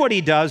 And then what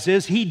he does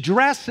is he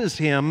dresses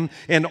him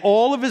in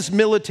all of his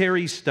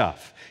military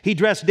stuff. He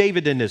dressed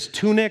David in his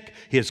tunic,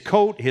 his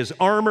coat, his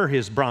armor,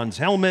 his bronze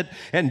helmet,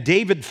 and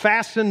David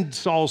fastened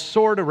Saul's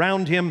sword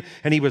around him,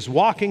 and he was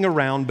walking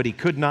around, but he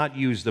could not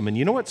use them. And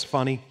you know what's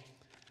funny?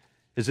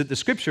 Is that the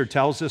scripture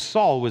tells us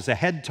Saul was a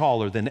head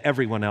taller than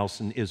everyone else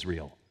in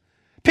Israel.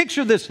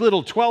 Picture this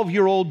little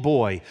 12-year-old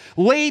boy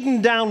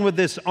laden down with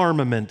this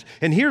armament.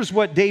 And here's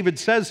what David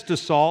says to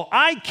Saul: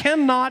 "I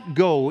cannot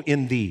go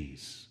in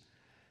these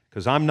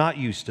because I'm not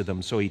used to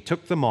them." So he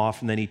took them off,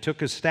 and then he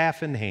took his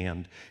staff in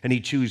hand, and he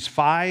chose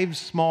 5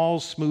 small,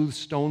 smooth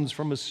stones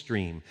from a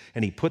stream,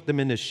 and he put them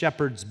in his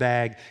shepherd's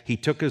bag. He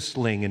took his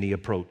sling, and he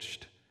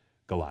approached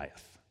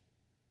Goliath.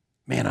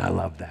 Man, I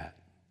love that.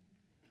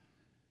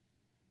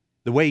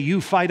 The way you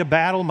fight a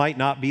battle might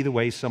not be the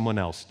way someone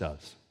else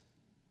does.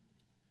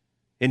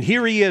 And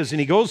here he is, and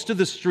he goes to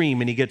the stream,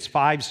 and he gets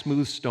 5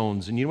 smooth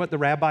stones. And you know what the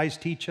rabbis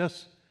teach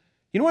us?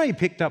 You know why he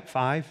picked up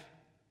 5?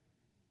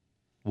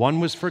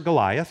 1 was for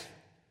Goliath,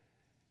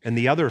 and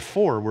the other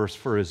 4 were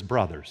for his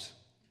brothers.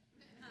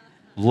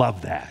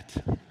 Love that.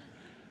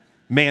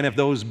 Man, if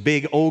those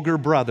big ogre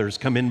brothers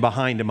come in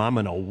behind him, I'm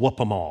going to whoop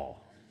them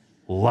all.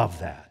 Love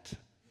that.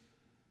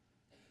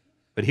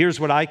 But here's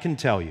what I can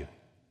tell you.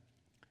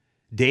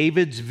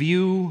 David's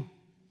view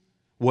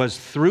was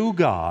through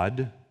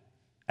God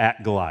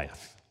at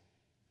Goliath,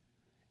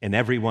 and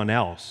everyone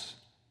else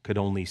could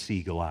only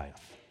see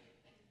Goliath.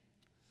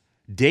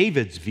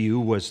 David's view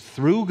was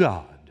through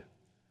God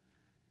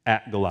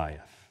at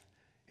Goliath.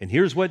 And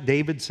here's what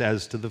David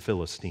says to the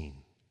Philistine: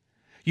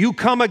 "You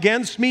come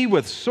against me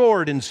with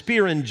sword and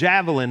spear and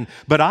javelin,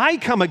 but I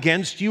come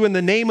against you in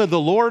the name of the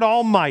Lord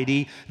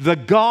Almighty, the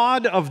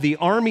God of the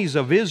armies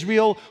of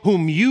Israel,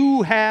 whom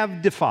you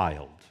have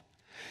defiled.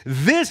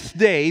 This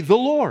day the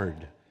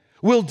Lord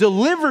will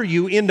deliver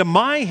you into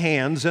my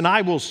hands, and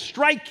I will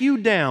strike you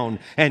down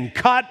and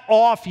cut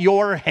off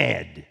your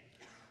head."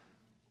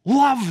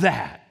 Love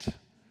that.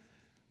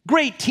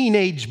 Great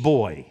teenage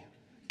boy.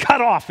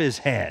 Cut off his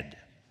head.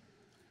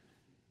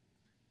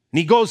 And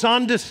he goes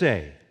on to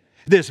say,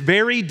 "This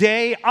very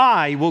day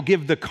I will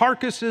give the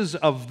carcasses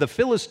of the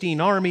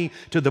Philistine army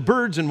to the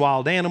birds and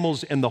wild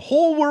animals, and the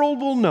whole world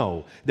will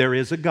know there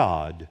is a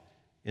God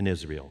in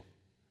Israel.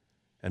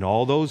 And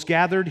all those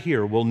gathered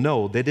here will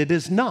know that it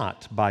is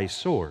not by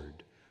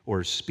sword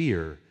or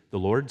spear the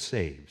Lord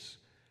saves,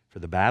 for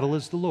the battle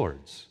is the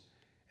Lord's,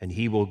 and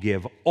he will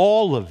give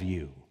all of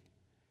you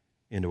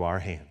into our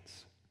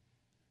hands."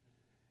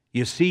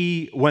 You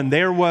see, when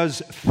there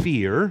was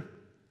fear,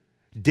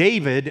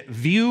 David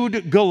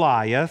viewed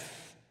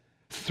Goliath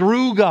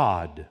through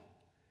God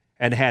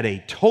and had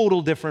a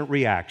total different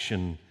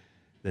reaction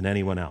than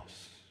anyone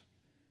else.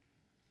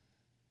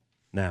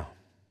 Now,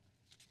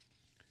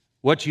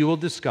 what you will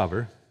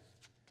discover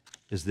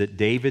is that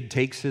David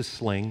takes his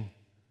sling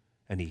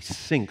and he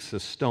sinks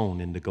a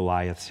stone into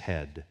Goliath's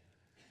head.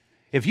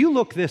 If you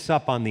look this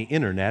up on the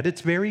internet,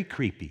 it's very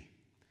creepy.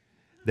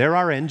 There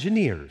are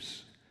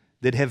engineers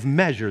that have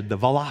measured the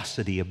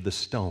velocity of the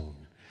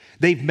stone.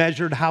 They've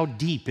measured how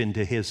deep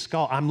into his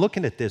skull. I'm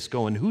looking at this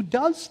going, who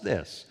does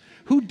this?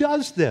 Who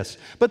does this?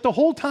 But the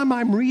whole time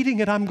I'm reading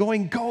it, I'm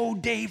going, go,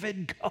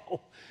 David,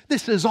 go.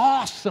 This is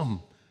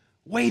awesome.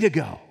 Way to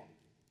go.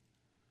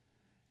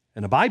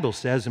 And the Bible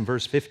says in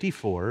verse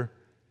 54,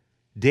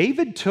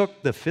 David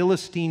took the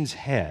Philistine's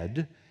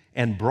head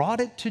and brought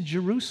it to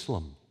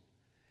Jerusalem,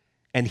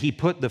 and he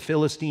put the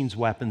Philistine's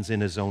weapons in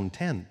his own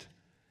tent.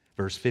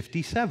 Verse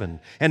 57,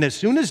 and as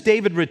soon as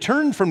David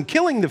returned from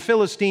killing the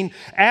Philistine,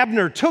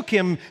 Abner took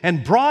him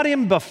and brought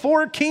him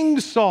before King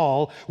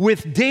Saul,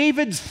 with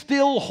David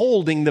still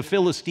holding the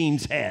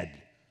Philistine's head.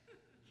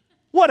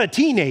 What a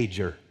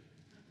teenager.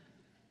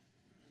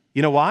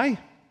 You know why?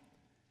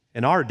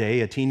 In our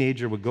day, a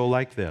teenager would go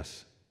like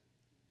this.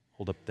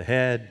 Hold up the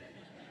head,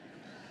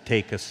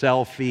 take a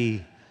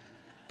selfie,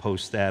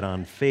 post that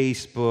on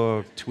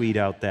Facebook, tweet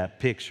out that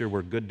picture,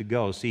 we're good to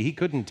go. See, he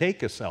couldn't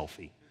take a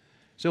selfie.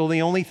 So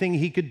the only thing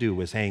he could do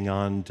was hang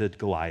on to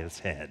Goliath's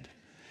head.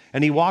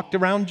 And he walked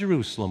around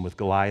Jerusalem with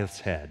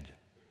Goliath's head.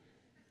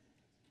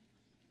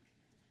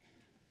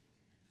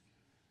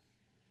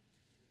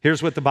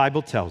 Here's what the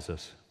Bible tells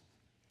us.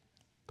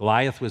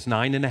 Goliath was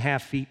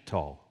 9.5 feet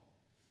tall.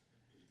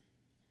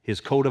 His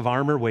coat of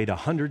armor weighed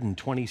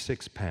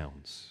 126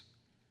 pounds.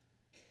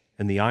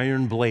 And the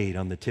iron blade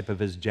on the tip of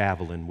his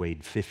javelin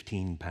weighed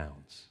 15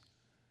 pounds.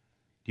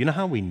 Do you know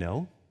how we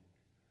know?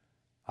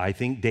 I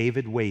think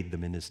David weighed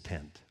them in his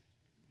tent.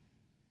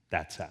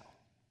 That's how.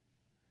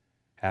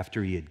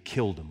 After he had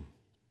killed him,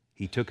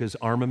 he took his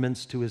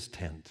armaments to his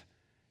tent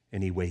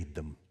and he weighed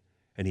them.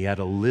 And he had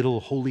a little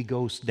Holy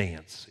Ghost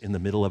dance in the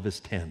middle of his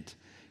tent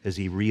as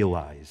he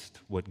realized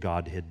what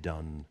God had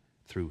done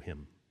through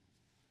him.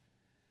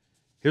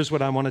 Here's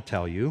what I want to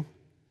tell you.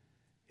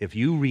 If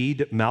you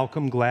read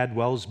Malcolm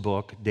Gladwell's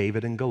book,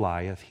 David and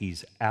Goliath,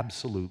 he's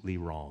absolutely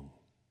wrong.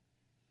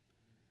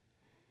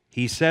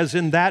 He says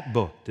in that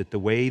book that the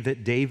way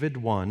that David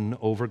won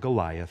over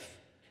Goliath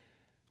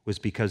was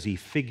because he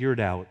figured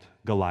out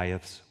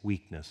Goliath's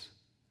weakness.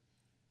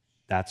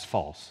 That's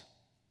false.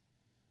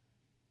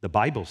 The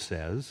Bible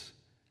says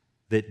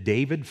that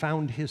David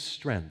found his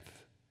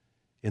strength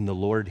in the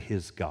Lord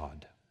his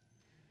God,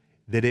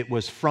 that it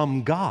was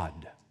from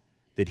God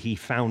that he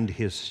found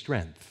his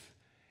strength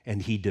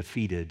and he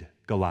defeated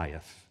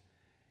Goliath.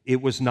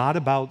 It was not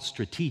about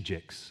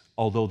strategics,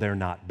 although they're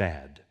not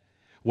bad.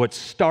 What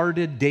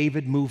started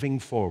David moving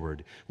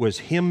forward was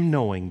him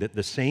knowing that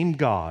the same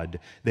God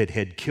that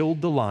had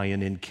killed the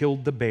lion and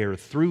killed the bear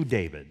through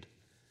David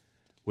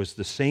was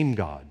the same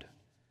God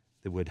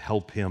that would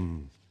help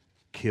him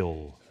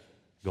kill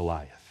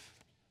Goliath.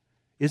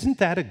 Isn't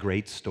that a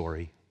great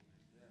story?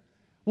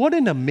 What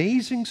an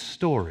amazing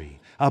story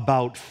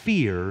about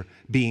fear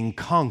being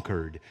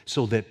conquered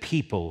so that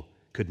people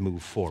could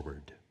move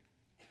forward.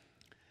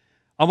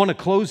 I want to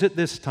close at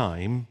this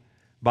time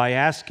by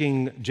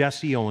asking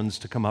Jesse Owens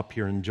to come up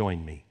here and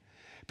join me.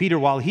 Peter,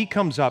 while he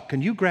comes up,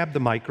 can you grab the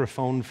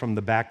microphone from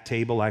the back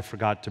table? I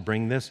forgot to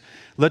bring this.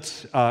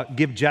 Let's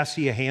give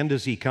Jesse a hand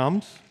as he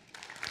comes.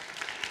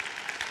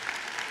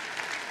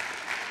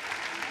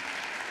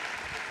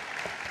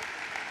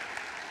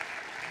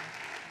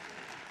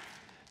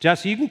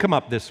 Jesse, you can come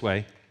up this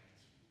way.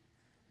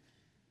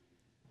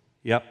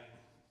 Yep.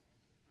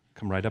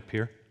 Come right up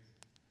here.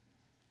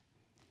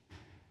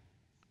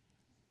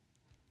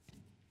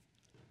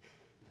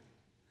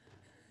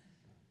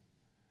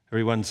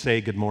 Everyone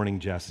say good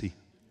morning, Jesse. Good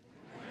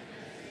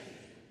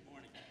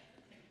morning.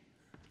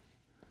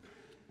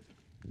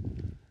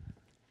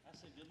 I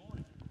said good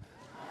morning.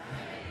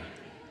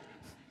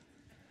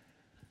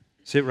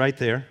 Sit right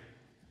there.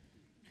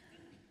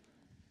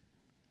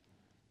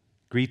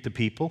 Greet the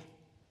people.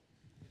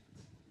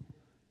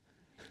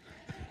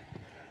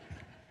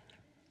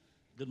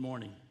 Good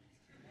morning.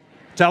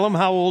 Tell them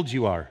how old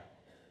you are.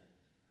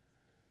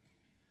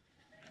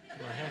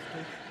 Do I have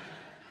to?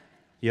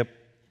 Yep.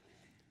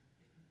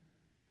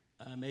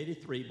 I'm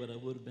 83, but I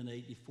would have been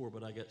 84,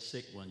 but I got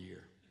sick one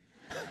year.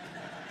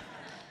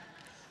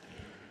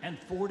 And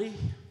 40,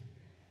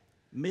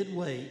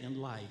 midway in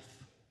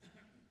life.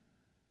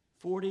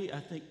 40,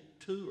 I think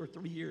 2 or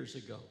 3 years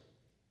ago,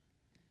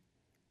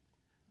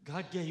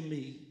 God gave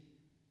me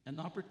an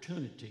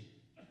opportunity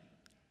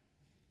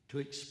to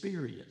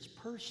experience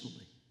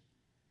personally,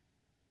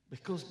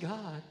 because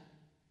God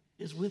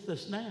is with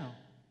us now,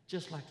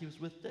 just like he was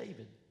with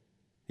David.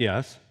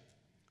 Yes.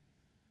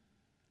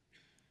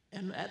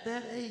 And at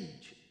that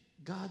age,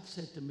 God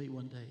said to me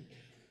one day,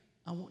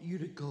 I want you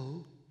to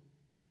go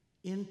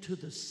into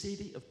the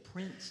city of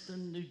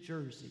Princeton, New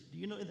Jersey. Do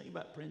you know anything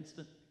about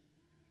Princeton?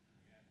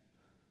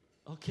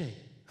 Okay,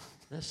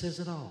 that says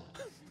it all.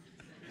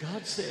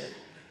 God said,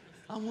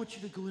 I want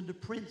you to go into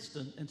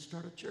Princeton and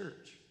start a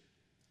church.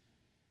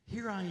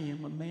 Here I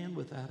am, a man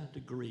without a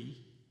degree,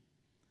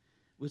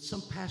 with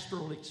some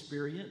pastoral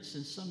experience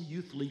and some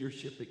youth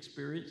leadership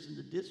experience in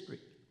the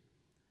district.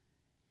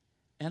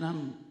 And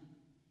I'm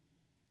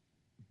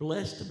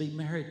blessed to be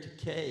married to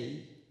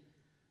Kay,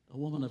 a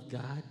woman of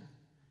God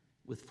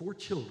with 4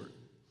 children.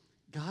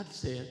 God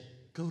said,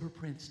 go to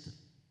Princeton.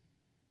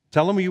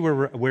 Tell them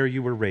where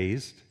you were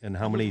raised and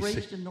how many. I was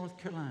raised in North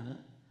Carolina,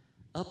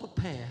 up a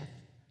path,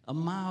 a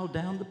mile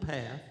down the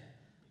path,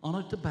 on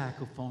a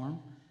tobacco farm.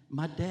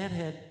 My dad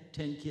had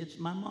 10 kids.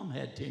 My mom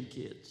had 10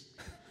 kids.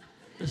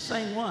 The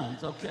same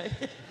ones, okay?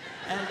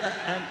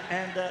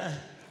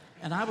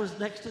 And I was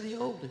next to the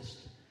oldest.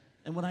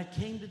 And when I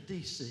came to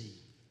D.C.,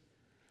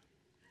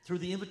 through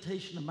the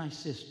invitation of my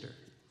sister,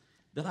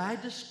 that I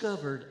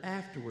discovered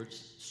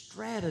afterwards,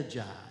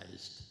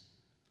 strategized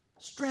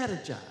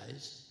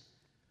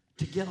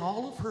to get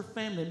all of her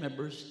family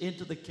members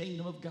into the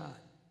kingdom of God.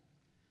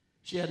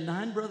 She had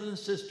 9 brothers and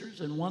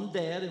sisters and 1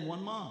 dad and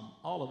 1 mom.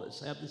 All of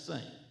us have the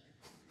same.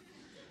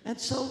 And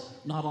so,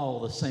 not all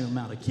the same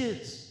amount of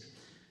kids.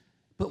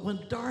 But when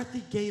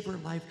Dorothy gave her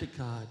life to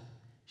God,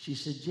 she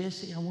said,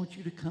 Jesse, I want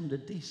you to come to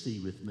D.C.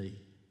 with me.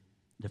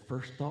 The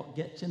first thought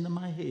gets into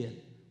my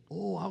head,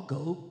 oh, I'll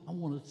go. I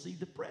want to see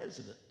the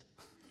president.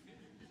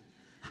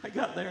 I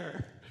got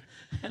there,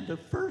 and the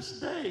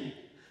first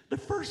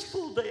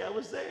full day I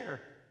was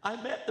there,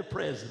 I met the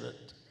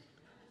president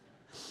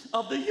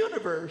of the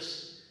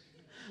universe,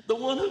 the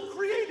one who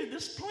created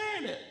this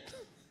planet,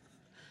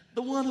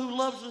 the one who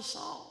loves us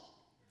all,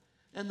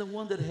 and the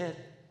one that had,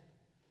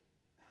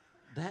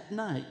 that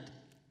night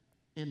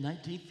in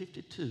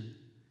 1952,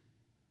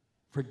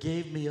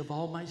 forgave me of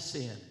all my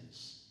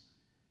sins,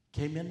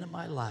 came into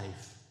my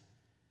life,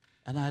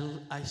 and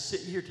I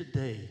sit here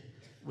today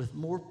with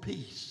more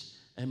peace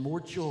and more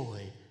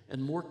joy and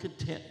more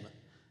contentment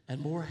and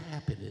more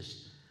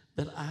happiness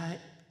than I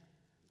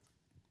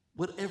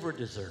would ever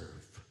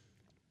deserve,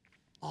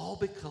 all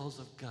because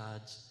of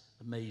God's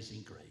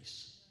amazing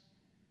grace.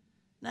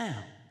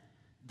 Now,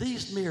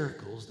 these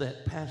miracles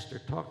that Pastor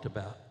talked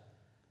about,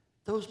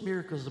 those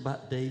miracles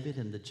about David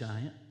and the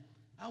giant,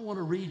 I want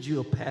to read you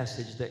a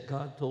passage that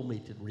God told me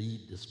to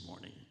read this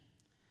morning.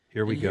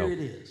 Here we go. Here it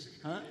is.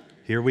 Huh?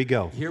 Here we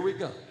go. Here we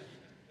go.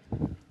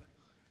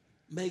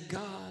 May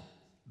God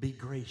be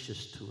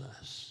gracious to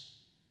us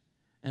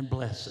and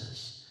bless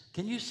us.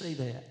 Can you say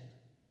that?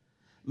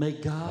 May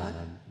God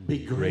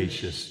be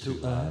gracious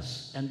to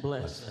us and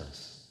bless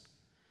us.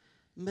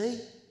 May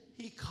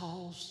he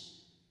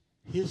cause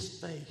his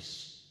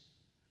face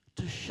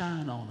to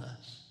shine on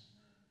us.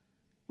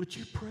 Would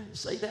you pray?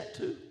 Say that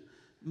too.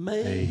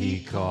 May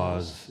he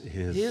cause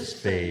his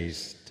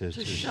face to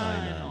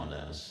shine on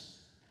us.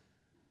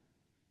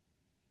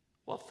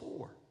 What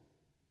for?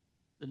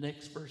 The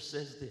next verse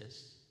says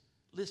this.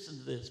 Listen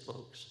to this,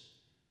 folks.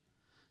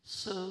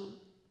 So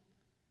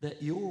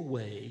that your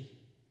way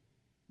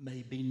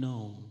may be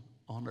known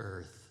on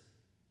earth.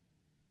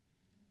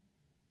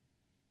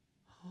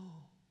 Oh.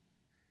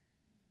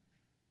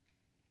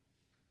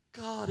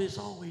 God is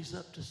always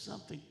up to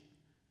something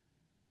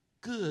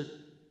good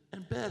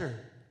and better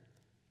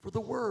for the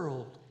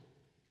world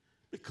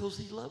because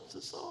he loves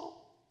us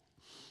all.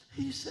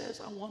 He says,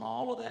 I want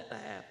all of that to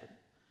happen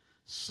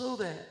so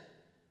that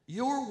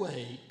your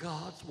way,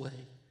 God's way,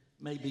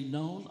 may be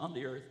known on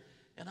the earth.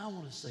 And I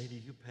want to say to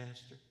you,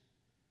 Pastor,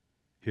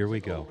 here we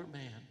as an go. older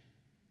man,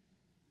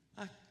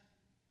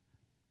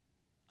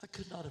 I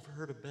could not have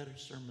heard a better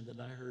sermon than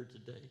I heard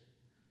today.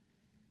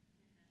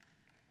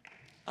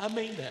 I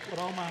mean that with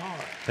all my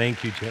heart.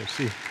 Thank you,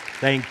 Jesse.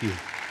 Thank you.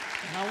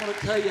 And I want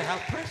to tell you how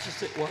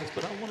precious it was,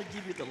 but I want to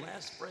give you the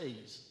last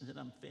phrase, and then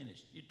I'm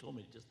finished. You told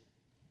me just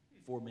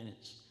 4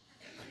 minutes.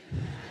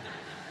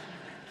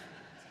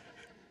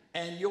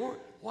 And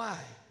why?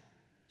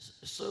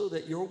 So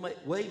that your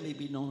way may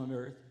be known on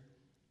earth,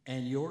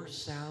 and your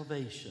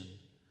salvation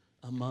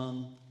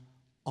among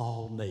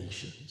all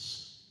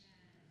nations.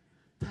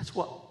 That's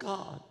what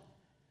God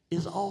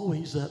is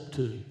always up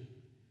to.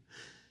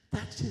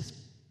 That's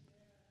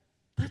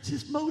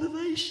his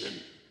motivation.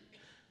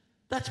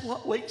 That's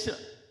what wakes him.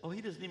 Oh,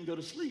 he doesn't even go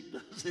to sleep,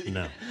 does he?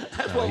 No.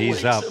 That's No, what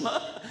he's wakes up. him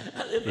up.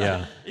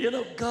 Yeah. You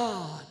know,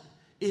 God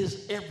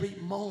is every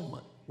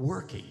moment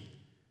working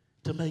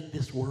to make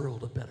this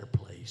world a better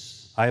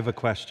place. I have a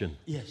question.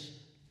 Yes.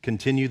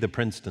 Continue the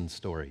Princeton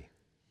story.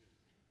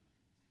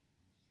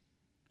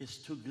 It's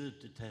too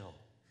good to tell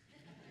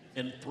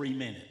in 3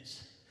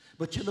 minutes.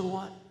 But you know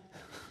what?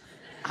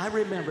 I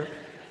remember,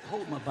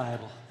 hold my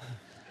Bible.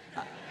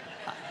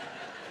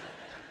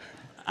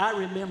 I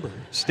remember.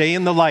 Stay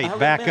in the light.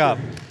 Back up.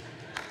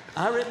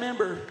 I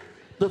remember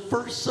the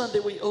first Sunday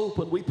we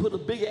opened, we put a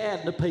big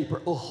ad in the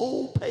paper, a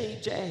whole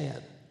page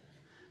ad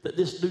that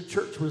this new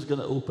church was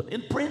going to open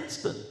in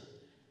Princeton.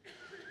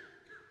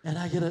 And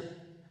I get up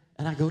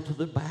and I go to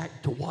the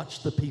back to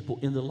watch the people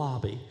in the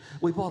lobby.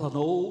 We bought an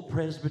old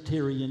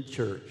Presbyterian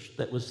church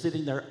that was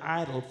sitting there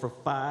idle for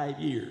 5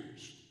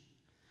 years.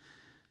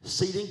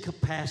 Seating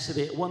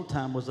capacity at one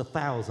time was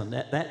 1,000.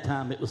 At that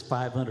time, it was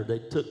 500. They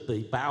took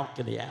the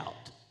balcony out.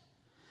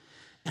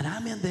 And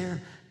I'm in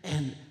there,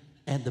 and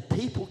the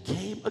people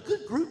came. A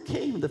good group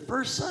came the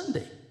first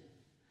Sunday.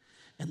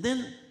 And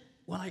then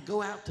when I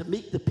go out to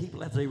meet the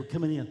people as they were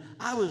coming in,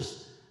 I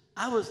was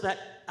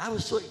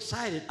so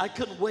excited. I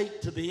couldn't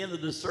wait to the end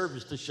of the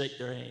service to shake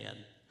their hand.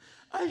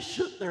 I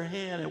shook their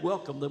hand and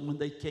welcomed them when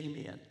they came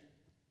in.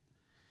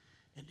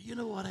 And do you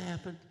know what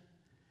happened?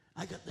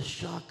 I got the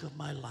shock of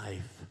my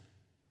life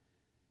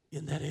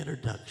in that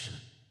introduction.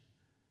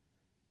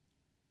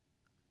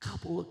 A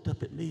couple looked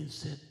up at me and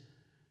said,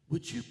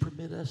 would you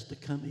permit us to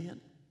come in?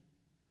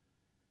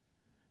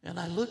 And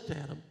I looked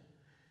at them,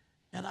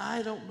 and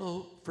I don't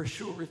know for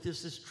sure if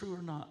this is true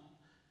or not,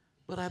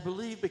 but I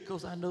believe,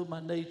 because I know my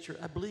nature,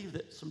 I believe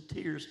that some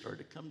tears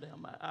started to come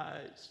down my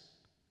eyes.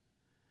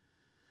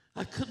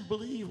 I couldn't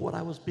believe what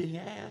I was being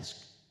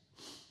asked.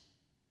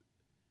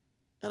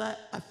 And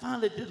I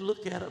finally did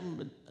look at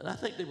them, and I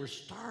think they were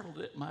startled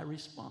at my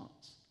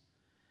response.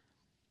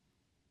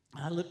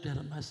 And I looked at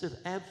them, and I said,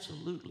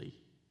 absolutely,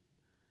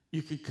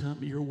 you could come.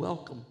 You're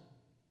welcome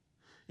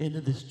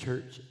into this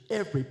church,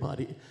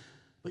 everybody.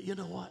 But you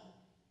know what?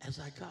 As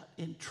I got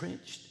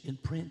entrenched in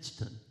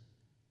Princeton,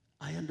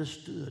 I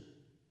understood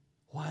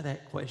why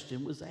that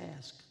question was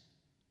asked.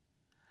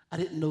 I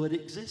didn't know it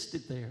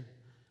existed there,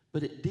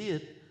 but it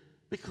did,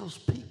 because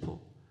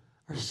people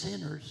are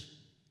sinners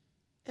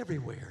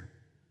everywhere.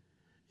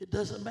 It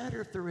doesn't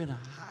matter if they're in a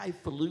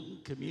highfalutin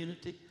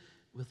community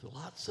with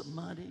lots of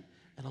money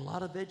and a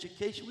lot of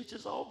education, which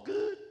is all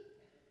good.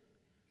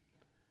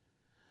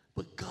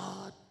 But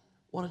God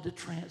wanted to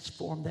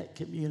transform that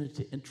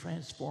community and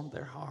transform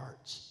their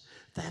hearts.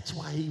 That's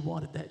why he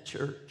wanted that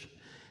church.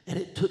 And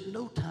it took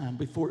no time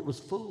before it was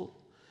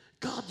full.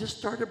 God just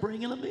started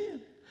bringing them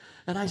in.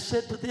 And I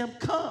said to them,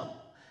 come.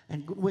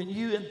 And when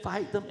you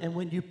invite them and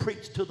when you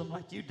preach to them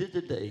like you did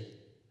today,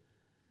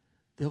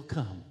 they'll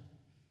come.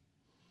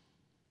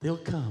 They'll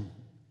come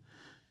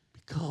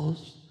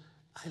because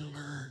I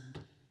learned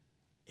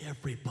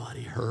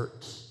everybody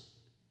hurts.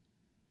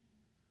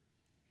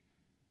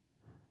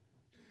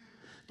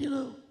 You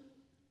know,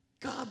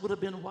 God would have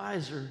been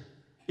wiser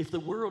if the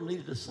world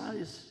needed a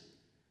scientist.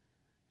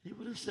 He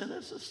would have sent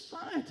us a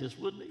scientist,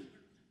 wouldn't he?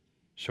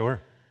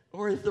 Sure.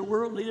 Or if the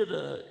world needed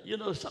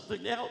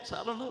something else,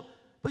 I don't know.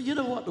 But you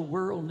know what the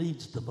world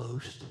needs the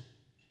most?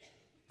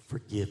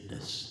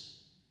 forgiveness.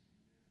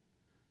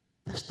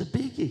 That's the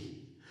biggie.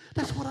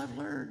 That's what I've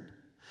learned.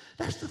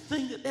 That's the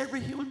thing that every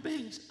human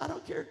being, I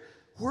don't care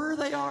where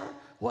they are,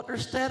 what their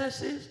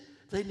status is,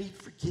 they need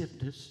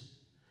forgiveness.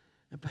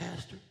 And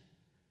Pastor,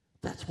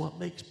 that's what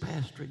makes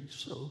pastoring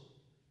so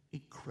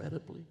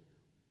incredibly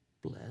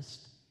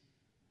blessed.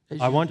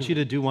 I want you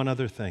to do one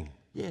other thing.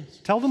 Yes.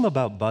 Tell them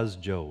about Buzz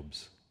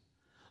Jobs.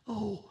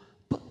 Oh,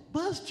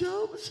 Buzz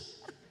Jobs?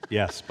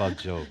 Yes, Buzz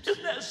Jobs.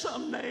 Isn't that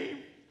some name?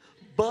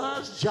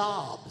 Buzz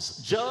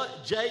Jobs.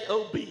 Jobs.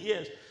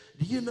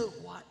 Do you know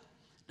what?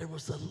 There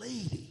was a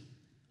lady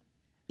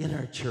in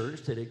our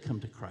church that had come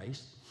to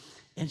Christ,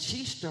 and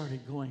she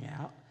started going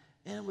out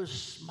and was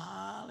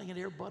smiling at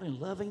everybody and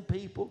loving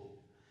people.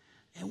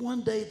 And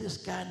one day, this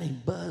guy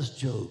named Buzz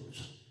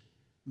Jobs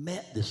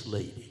met this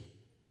lady.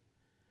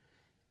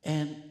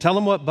 And tell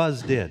them what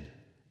Buzz did.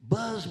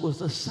 Buzz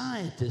was a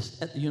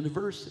scientist at the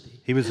university.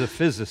 He was a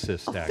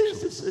physicist, actually. A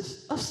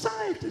physicist, a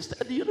scientist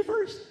at the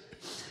university.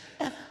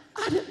 And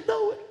I didn't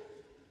know it.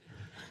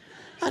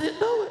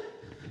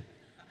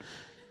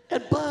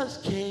 And Buzz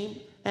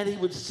came, and he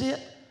would sit.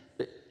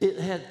 It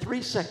had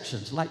 3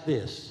 sections like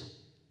this.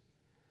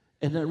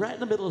 And then right in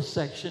the middle of the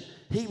section,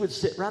 he would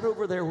sit right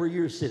over there where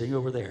you're sitting,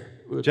 over there.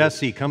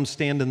 Jesse, come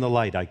stand in the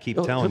light. I keep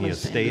telling you,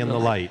 stay in the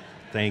light.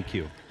 Thank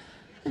you.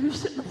 He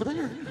was sitting over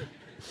there.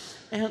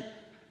 And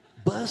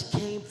Buzz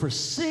came for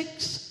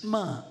 6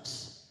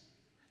 months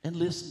and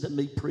listened to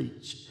me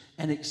preach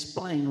and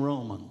explain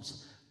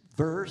Romans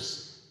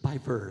verse by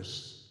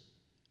verse.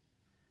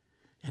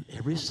 And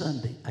every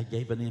Sunday, I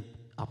gave an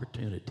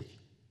opportunity.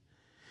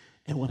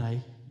 And when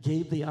I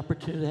gave the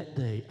opportunity that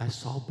day, I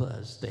saw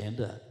Buzz stand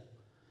up.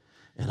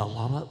 And a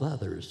lot of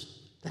others.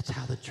 That's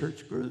how the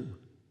church grew.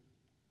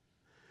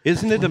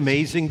 Isn't it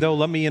amazing, though?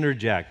 Let me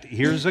interject.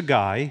 Here's a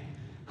guy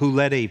who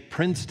led a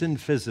Princeton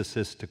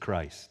physicist to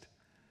Christ.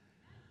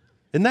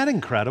 Isn't that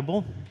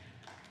incredible?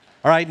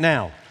 All right,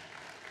 now,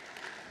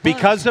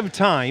 because of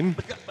time,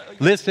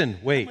 listen,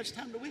 wait. How much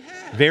time do we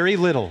have? Very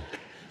little.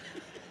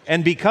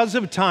 And because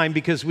of time,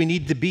 because we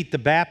need to beat the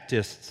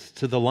Baptists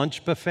to the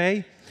lunch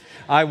buffet,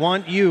 I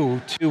want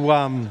you to,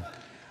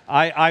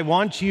 I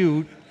want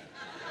you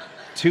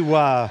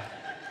to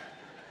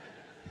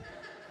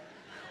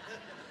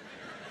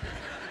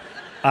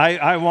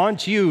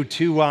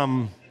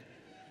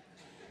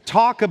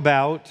talk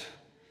about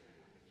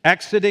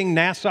exiting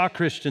Nassau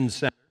Christian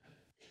Center,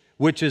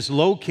 which is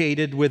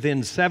located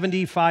within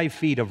 75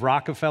 feet of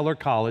Rockefeller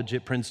College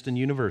at Princeton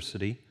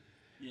University.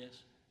 Yes.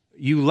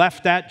 You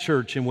left that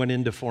church and went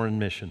into foreign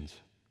missions.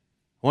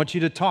 I want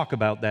you to talk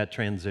about that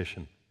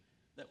transition.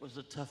 That was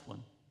a tough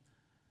one.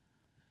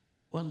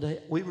 One day,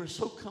 we were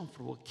so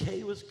comfortable.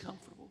 Kay was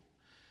comfortable.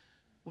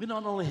 We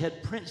not only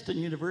had Princeton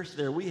University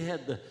there, we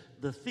had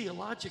the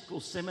theological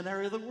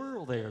seminary of the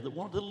world there.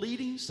 One of the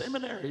leading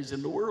seminaries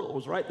in the world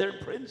was right there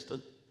in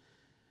Princeton.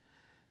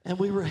 And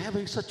we were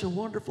having such a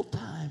wonderful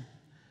time.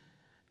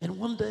 And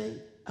one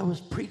day, I was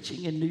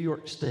preaching in New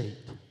York State.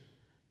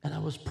 And I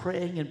was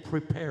praying and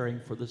preparing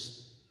for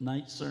this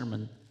night's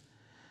sermon.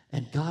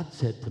 And God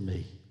said to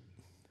me,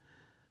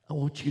 I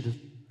want you to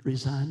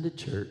resign the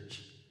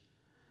church.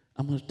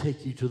 I'm going to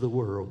take you to the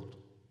world.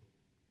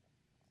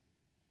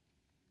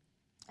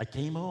 I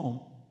came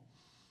home,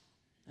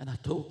 and I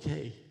told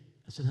Kay,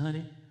 I said,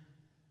 honey,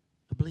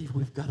 I believe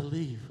we've got to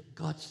leave.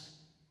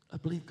 I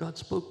believe God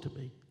spoke to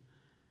me.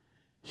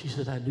 She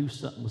said, I knew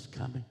something was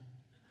coming.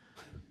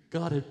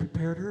 God had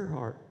prepared her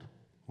heart.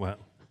 Wow.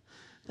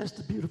 That's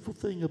the beautiful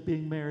thing of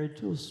being married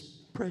to a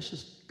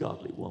precious,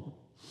 godly woman.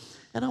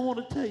 And I want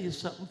to tell you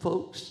something,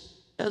 folks.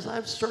 As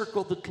I've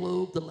circled the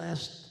globe the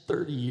last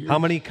 30 years. How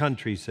many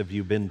countries have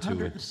you been to?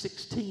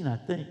 116, I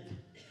think.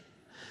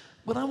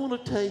 But I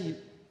want to tell you,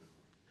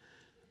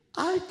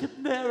 I could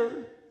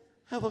never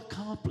have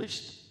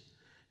accomplished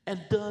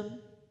and done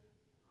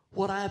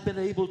what I've been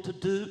able to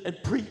do and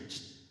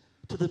preach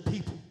to the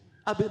people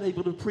I've been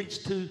able to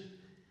preach to,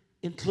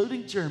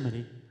 including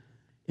Germany,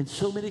 in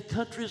so many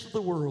countries of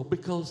the world,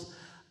 because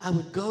I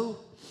would go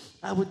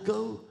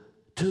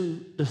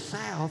to the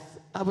South.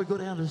 I would go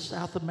down to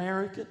South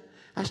America.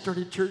 I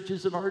started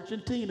churches in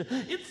Argentina.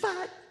 In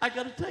fact, I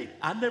got to tell you,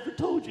 I never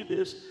told you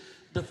this.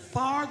 The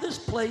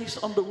farthest place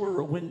on the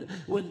world, when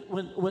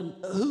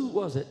who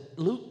was it?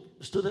 Luke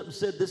stood up and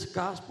said this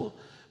gospel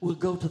will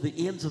go to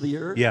the ends of the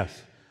earth.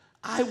 Yes.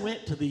 I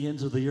went to the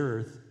ends of the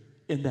earth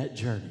in that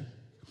journey.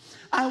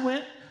 I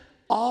went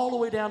all the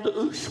way down to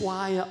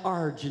Ushuaia,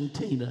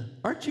 Argentina.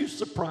 Aren't you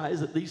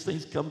surprised that these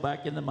things come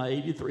back into my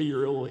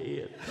 83-year-old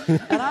head?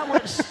 And I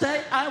went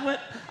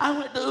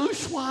to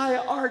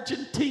Ushuaia,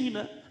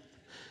 Argentina,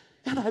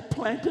 and I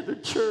planted a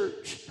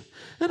church.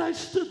 And I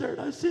stood there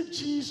and I said,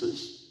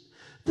 Jesus,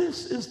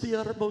 this is the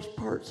uttermost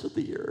parts of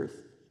the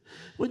earth.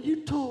 When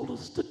you told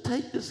us to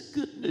take this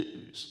good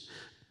news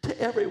to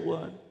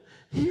everyone,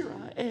 here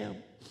I am.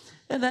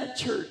 And that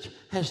church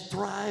has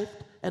thrived,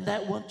 and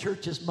that one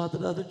church has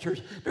mothered other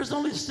churches. There's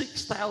only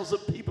 6,000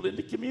 people in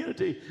the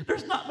community.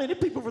 There's not many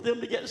people for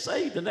them to get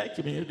saved in that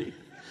community.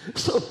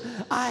 So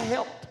I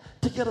helped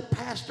to get a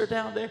pastor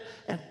down there,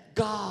 and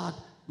God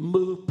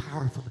move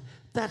powerfully.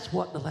 That's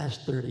what the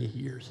last 30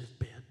 years have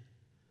been.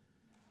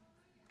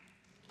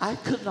 I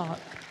could not.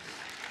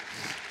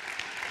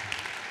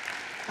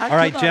 All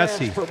right,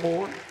 Jesse. Jesse. Ask for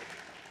more.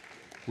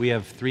 We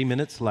have 3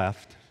 minutes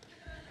left.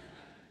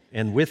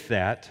 And with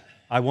that,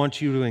 I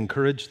want you to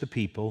encourage the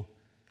people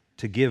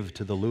to give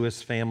to the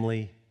Lewis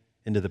family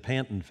and to the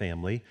Panton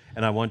family.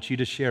 And I want you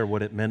to share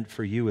what it meant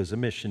for you as a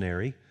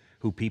missionary,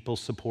 who people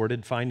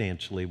supported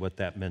financially, what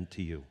that meant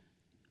to you.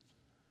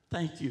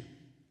 Thank you.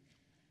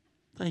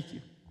 Thank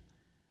you.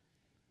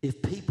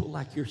 If people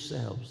like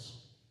yourselves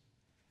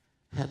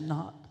had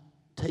not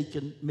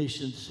taken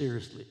missions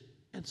seriously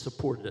and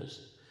supported us,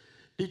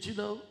 did you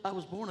know I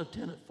was born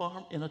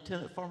in a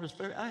tenant farmer's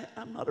family?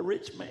 I'm not a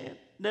rich man.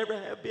 Never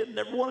have been,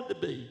 never wanted to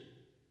be.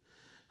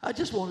 I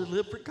just wanted to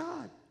live for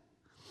God.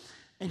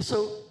 And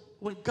so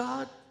when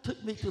God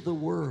took me to the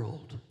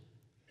world,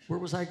 where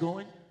was I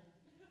going?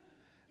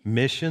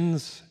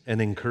 Missions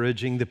and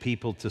encouraging the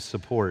people to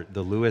support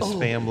the Lewis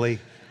family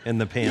and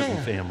the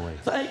Panton family.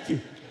 Thank you.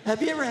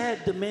 Have you ever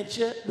had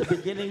dementia, the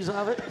beginnings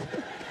of it?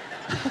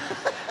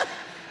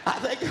 I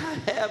think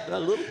I have a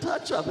little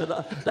touch of it.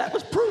 That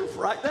was proof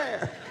right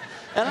there.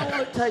 And I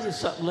want to tell you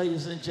something,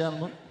 ladies and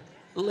gentlemen.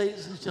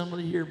 Ladies and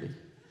gentlemen, hear me.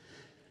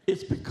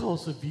 It's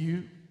because of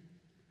you.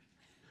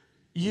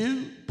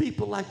 You,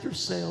 people like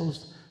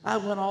yourselves, I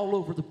went all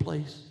over the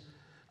place.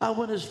 I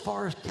went as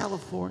far as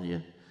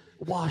California,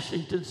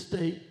 Washington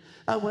State.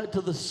 I went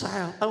to the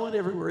South. I went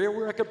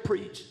everywhere I could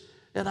preach.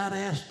 And I'd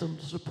ask them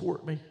to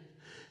support me.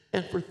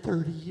 And for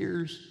 30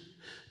 years,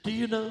 do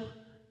you know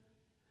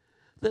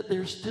that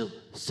there's still,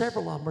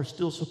 several of them are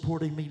still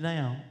supporting me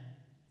now,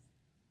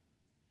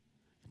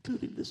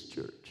 including this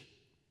church.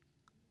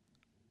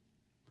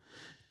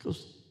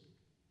 Because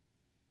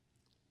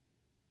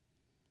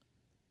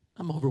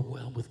I'm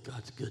overwhelmed with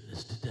God's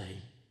goodness today.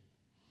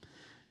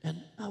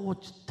 And I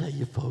want to tell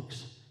you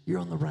folks, you're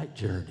on the right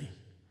journey.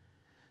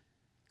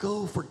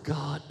 Go for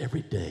God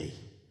every day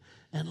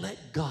and let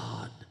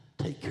God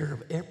take care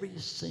of every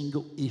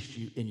single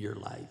issue in your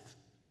life.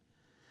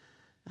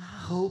 I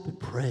hope and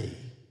pray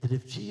that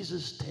if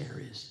Jesus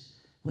tarries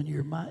when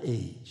you're my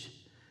age,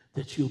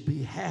 that you'll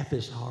be half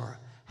as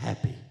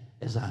happy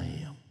as I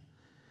am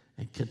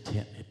and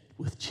contented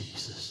with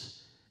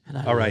Jesus. And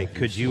all right,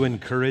 could you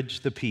encourage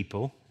the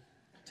people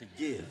to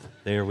give?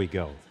 There we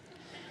go.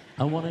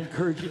 I want to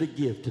encourage you to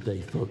give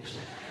today, folks.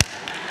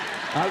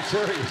 I'm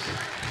serious.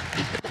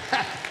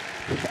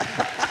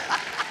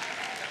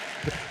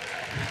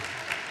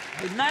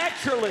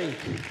 Naturally,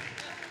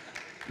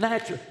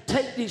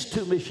 take these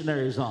two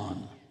missionaries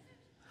on.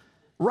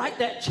 Write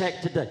that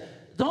check today.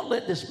 Don't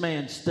let this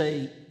man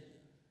stay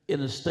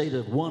in a state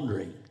of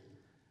wondering.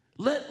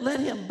 Let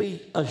him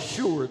be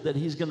assured that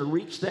he's going to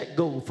reach that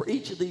goal for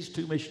each of these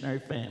two missionary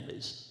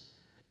families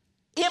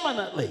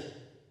imminently.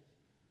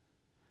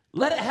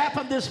 Let it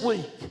happen this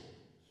week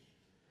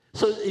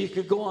so that you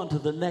could go on to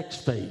the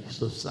next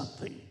phase of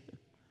something,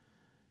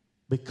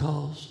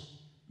 because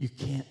you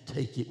can't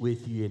take it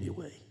with you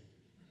anyway.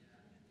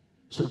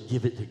 So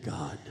give it to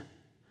God.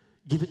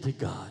 Give it to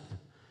God.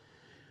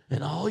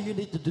 And all you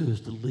need to do is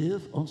to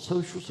live on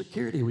Social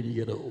Security when you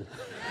get old.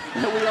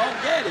 And we all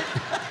get it.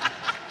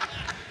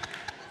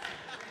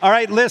 All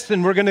right,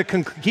 listen, we're going to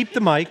keep the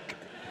mic.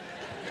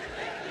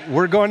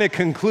 We're going to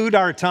conclude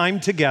our time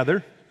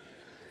together.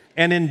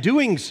 And in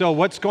doing so,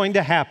 what's going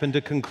to happen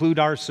to conclude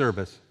our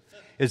service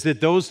is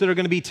that those that are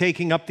going to be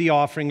taking up the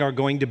offering are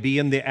going to be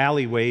in the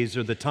alleyways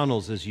or the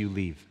tunnels as you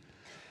leave.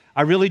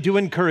 I really do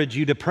encourage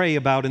you to pray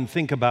about and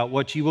think about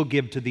what you will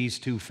give to these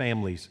two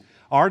families.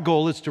 Our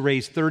goal is to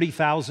raise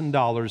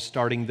 $30,000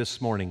 starting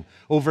this morning.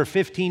 Over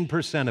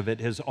 15% of it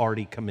has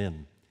already come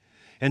in.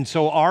 And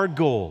so our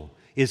goal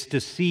is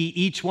to see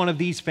each one of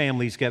these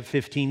families get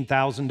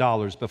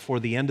 $15,000 before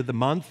the end of the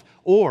month,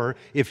 or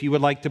if you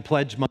would like to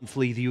pledge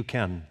monthly, you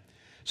can.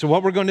 So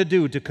what we're going to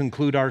do to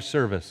conclude our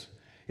service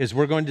is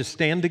we're going to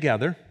stand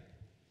together,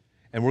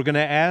 and we're going to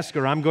ask,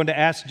 or I'm going to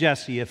ask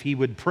Jesse if he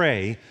would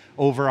pray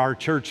over our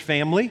church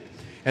family,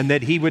 and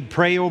that he would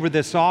pray over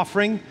this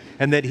offering,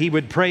 and that he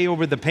would pray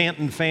over the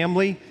Panton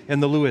family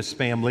and the Lewis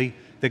family,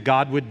 that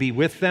God would be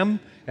with them,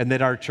 and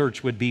that our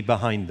church would be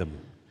behind them.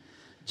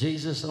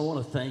 Jesus, I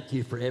want to thank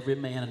you for every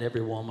man and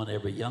every woman,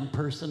 every young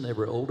person,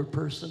 every older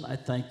person. I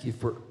thank you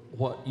for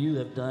what you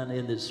have done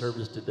in this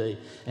service today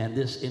and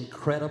this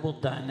incredible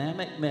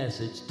dynamic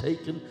message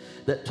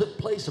that took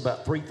place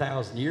about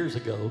 3,000 years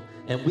ago.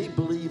 And we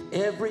believe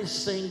every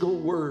single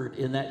word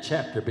in that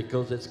chapter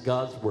because it's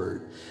God's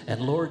word.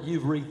 And Lord,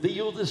 you've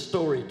revealed this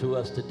story to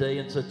us today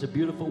in such a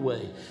beautiful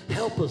way.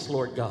 Help us,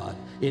 Lord God,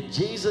 in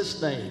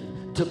Jesus'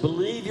 name, to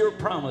believe your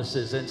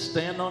promises and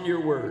stand on your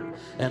word.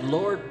 And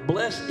Lord,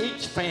 bless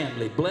each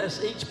family,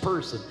 bless each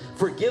person.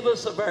 Forgive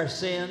us of our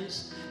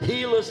sins,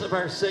 heal us of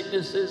our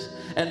sicknesses,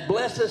 and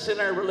bless us in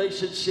our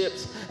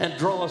relationships and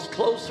draw us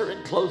closer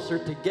and closer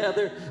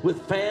together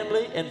with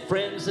family and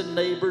friends and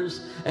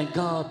neighbors. And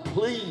God,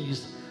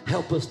 please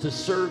help us to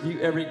serve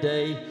you every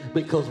day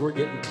because we're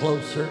getting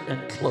closer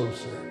and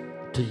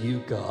closer to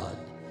you, God.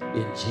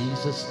 In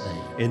Jesus'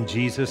 name. In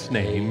Jesus'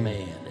 name.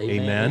 Amen.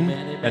 Amen.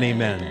 Amen. And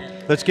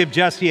amen. Let's give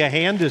Jesse a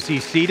hand as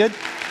he's seated.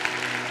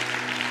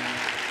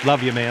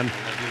 Love you, man.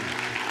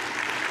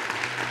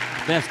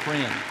 Best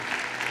friend.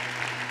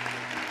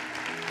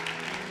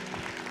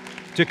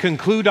 To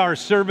conclude our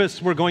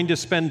service, we're going to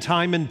spend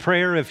time in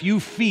prayer. If you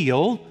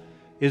feel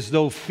as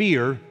though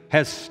fear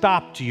has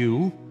stopped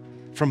you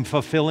from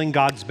fulfilling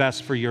God's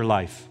best for your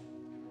life,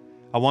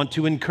 I want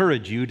to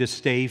encourage you to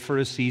stay for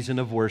a season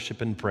of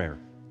worship and prayer.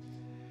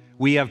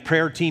 We have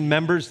prayer team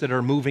members that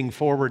are moving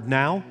forward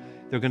now.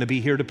 They're going to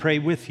be here to pray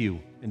with you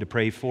and to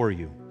pray for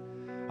you.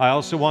 I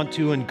also want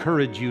to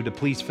encourage you to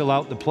please fill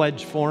out the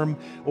pledge form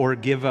or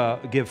give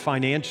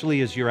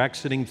financially as you're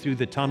exiting through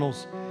the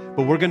tunnels.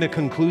 But we're going to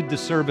conclude the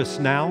service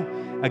now.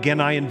 Again,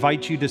 I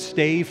invite you to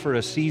stay for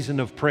a season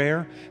of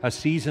prayer, a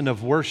season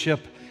of worship,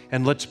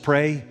 and let's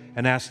pray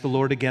and ask the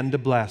Lord again to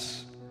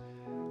bless.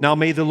 Now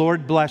may the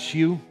Lord bless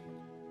you.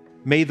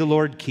 May the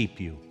Lord keep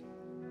you.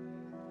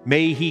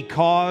 May He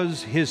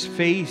cause His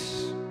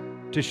face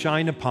to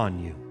shine upon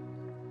you.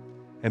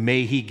 And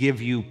may He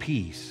give you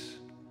peace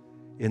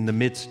in the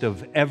midst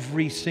of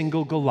every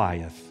single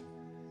Goliath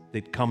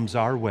that comes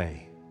our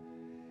way.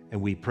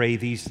 And we pray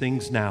these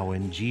things now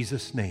in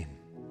Jesus' name,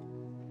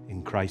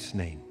 in Christ's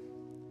name.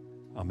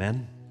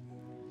 Amen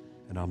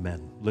and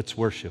amen. Let's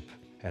worship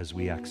as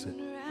we exit.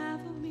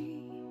 Unravel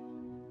me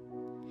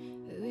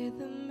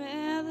with a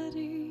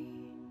melody.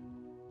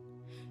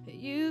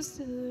 You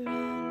surround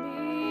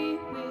me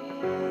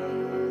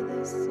with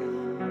a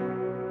song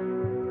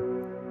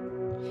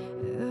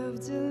of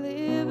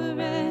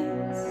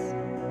deliverance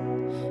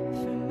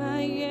from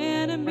my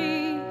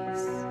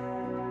enemies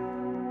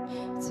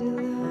till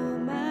all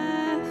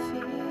my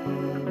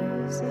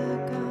fears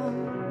are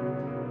gone.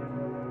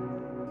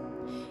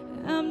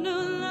 I'm no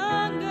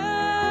longer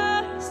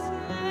a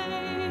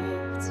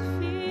slave to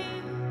fear.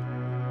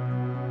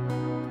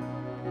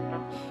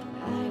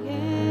 I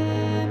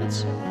am a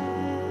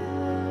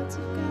child of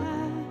God.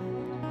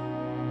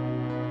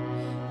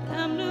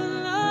 I'm no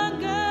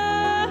longer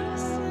a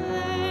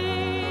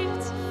slave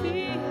to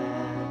fear.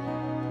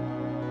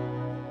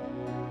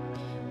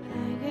 I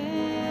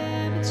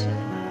am a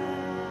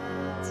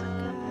child of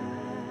God.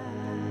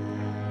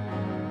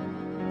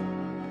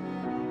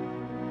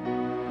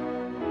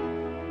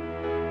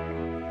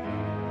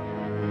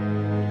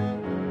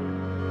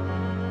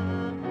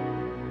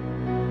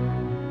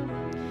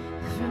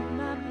 From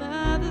my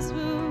mother's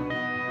womb,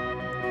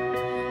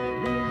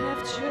 you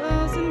have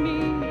chosen me.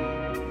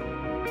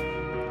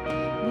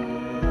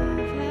 Love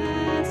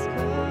has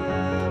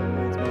called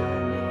my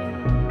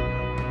name.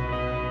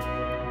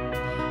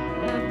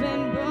 I've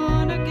been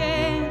born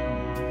again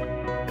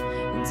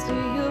into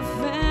your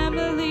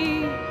family.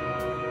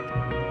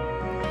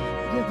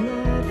 Your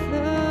blood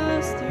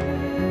flows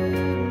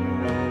through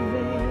my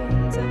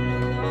veins.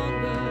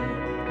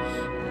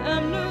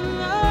 I'm no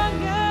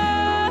longer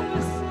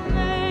a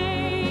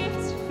slave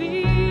to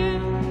fear.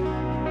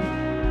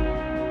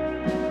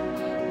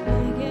 I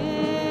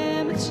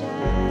am a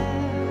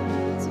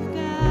child of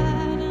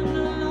God.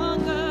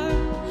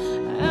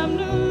 I'm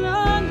no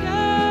longer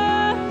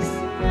a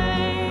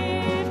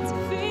slave to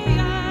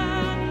fear.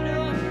 No,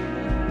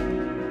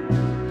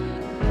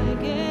 I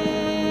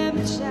am a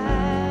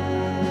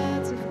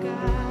child of God.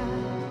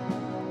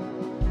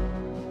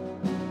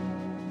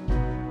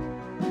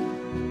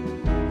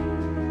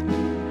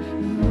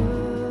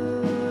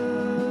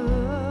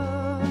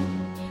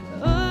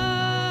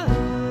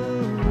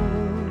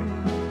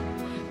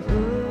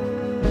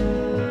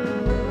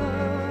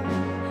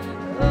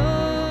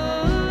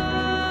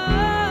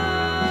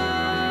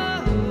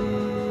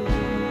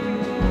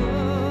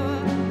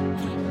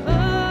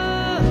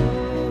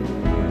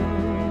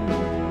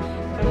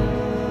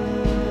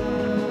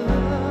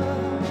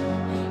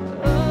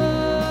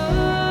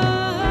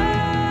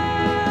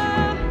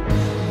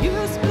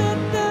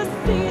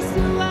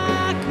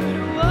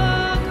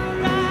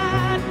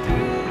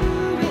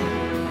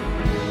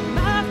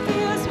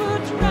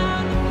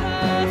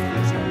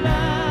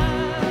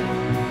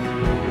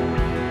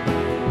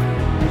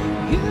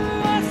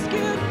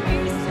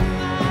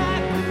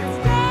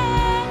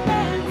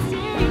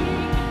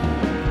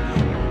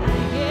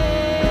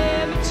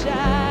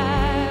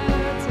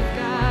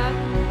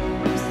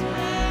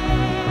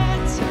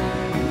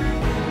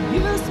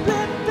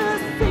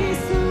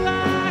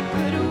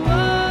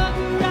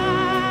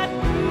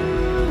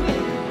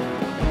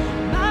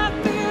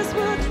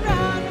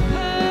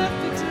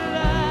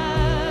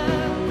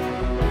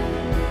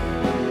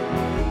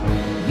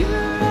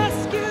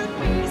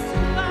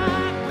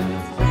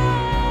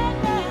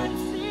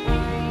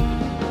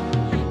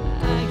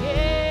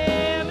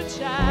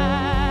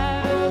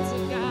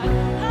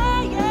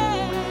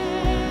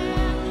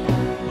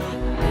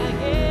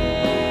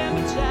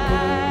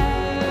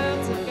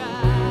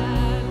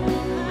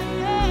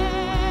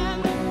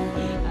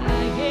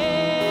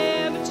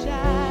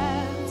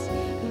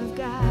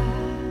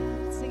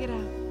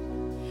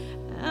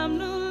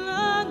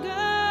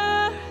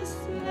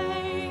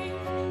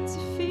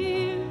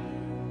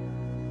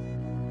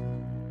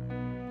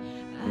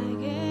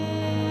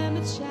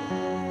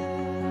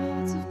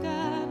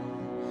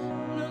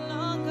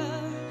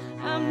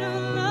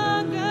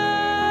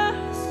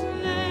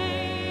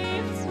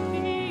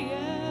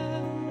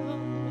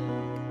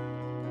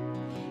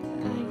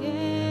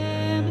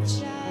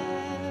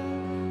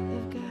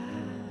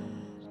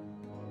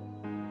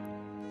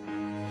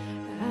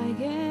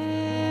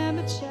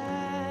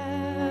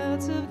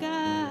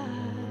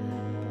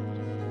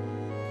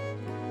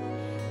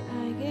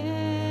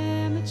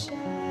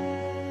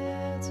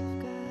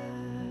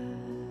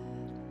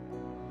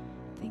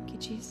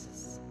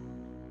 Jesus.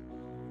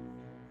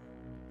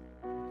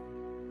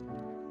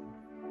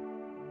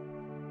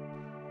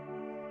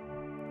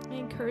 I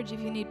encourage you,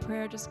 if you need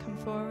prayer, just come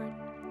forward.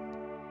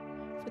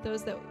 For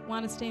those that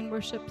want to stay in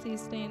worship,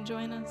 please stay and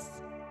join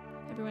us.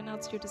 Everyone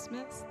else, you're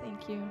dismissed.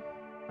 Thank you.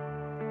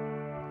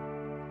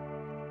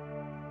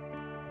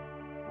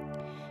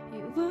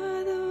 You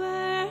were the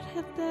Word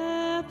at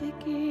the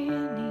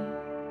beginning,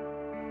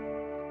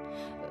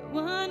 the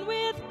one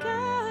with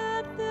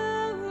God,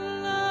 the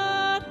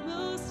Lord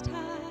Most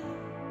High.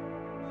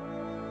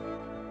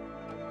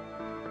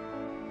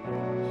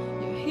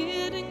 Your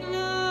hidden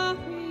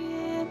glory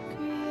in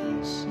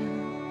creation,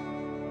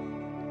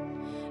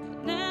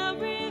 now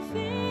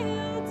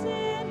revealed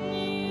in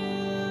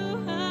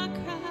you are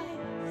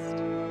Christ.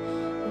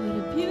 What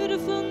a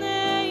beautiful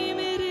name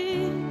it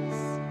is.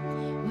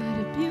 What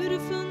a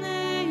beautiful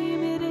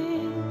name it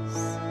is.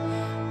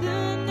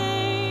 The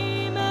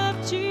name of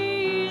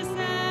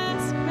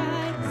Jesus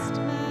Christ,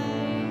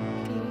 my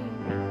King.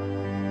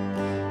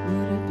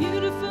 What a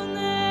beautiful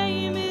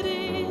name it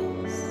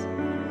is.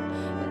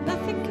 But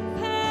nothing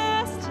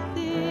compares to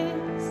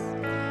this.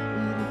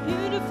 What a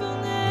beautiful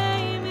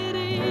name it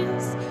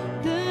is.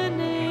 The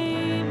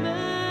name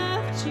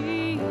of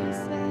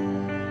Jesus.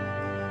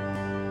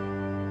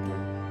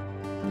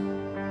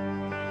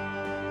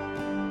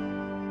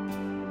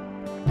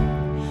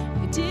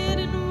 You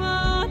didn't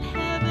want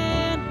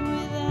heaven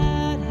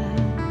without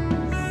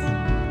us.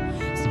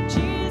 So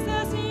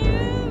Jesus, you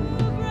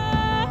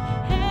brought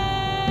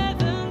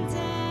heaven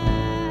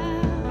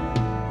down.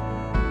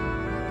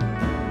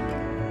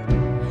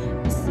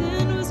 The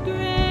sin was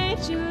great,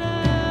 your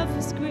love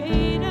was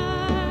greater.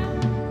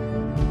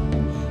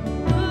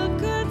 What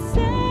could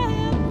separate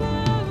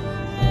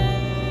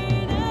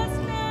us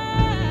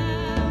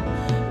now?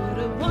 What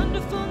a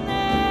wonderful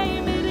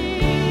name it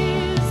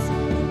is.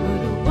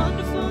 What a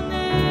wonderful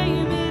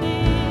name it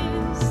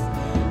is.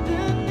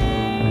 The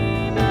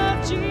name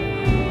of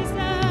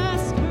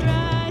Jesus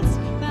Christ,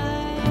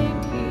 my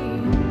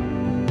King.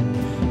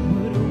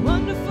 What a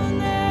wonderful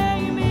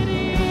name it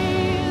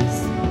is.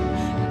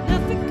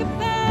 Nothing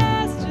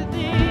compares to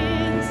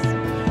this.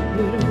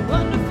 What a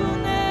wonderful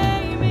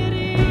name it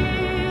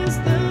is.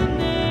 The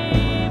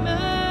name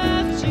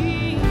of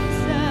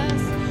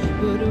Jesus.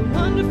 What a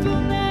wonderful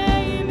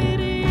name it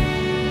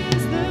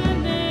is. The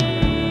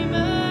name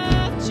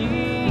of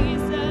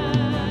Jesus.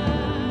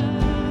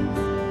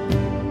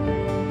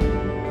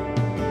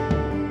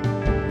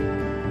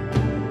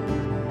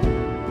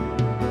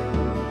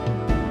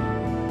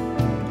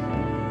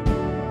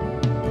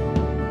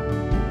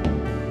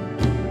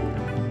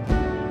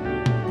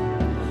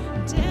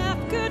 Death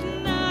could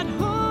not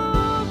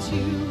hold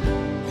you.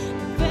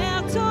 The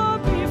veil tore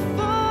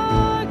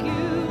before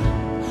you.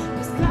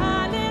 You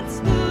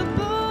silenced the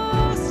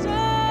boast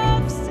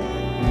of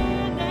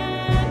sin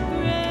and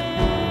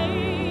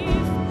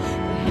grave.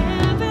 The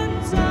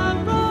heavens are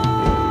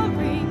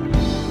roaring,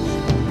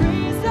 the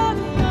praise of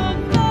your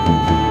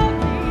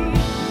glory.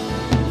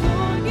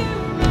 For you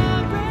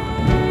are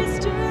raised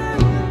to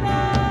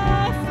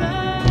life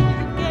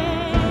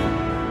again.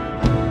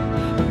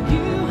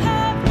 You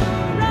have no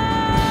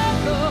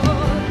rival,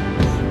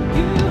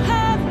 you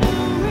have no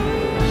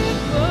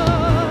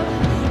equal,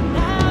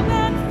 now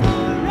and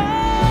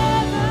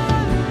forever.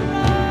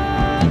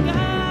 Our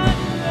God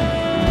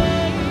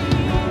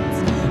reigns.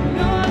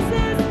 Yours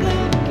is the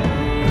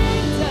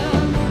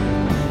kingdom,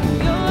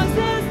 yours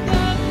is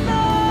the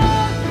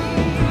glory,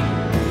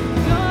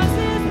 yours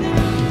is the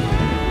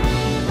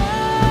name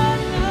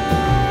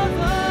above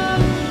all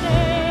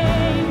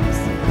names.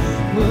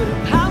 What a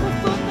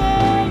powerful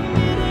name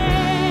it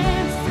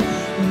is.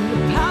 What a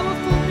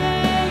powerful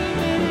name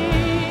it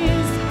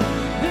is.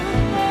 The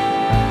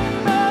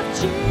name of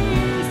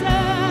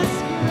Jesus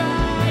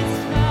Christ,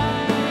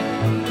 my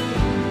King.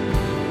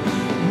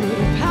 What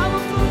a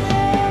powerful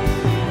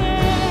name it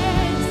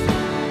is.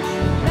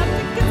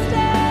 Nothing can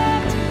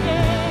stand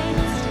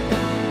against.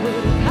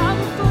 What a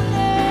powerful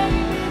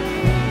name it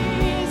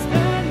is.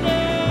 The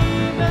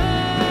name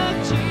of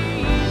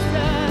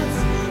Jesus.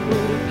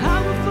 What a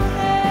powerful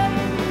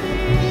name it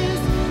is.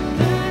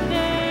 The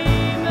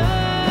name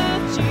of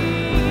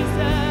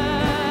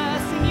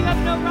Jesus. And you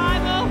have no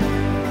rival.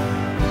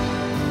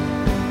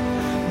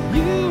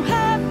 You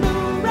have no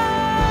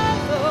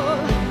rival.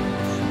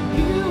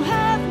 You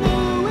have no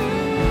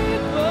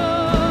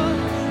equal.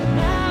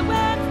 Now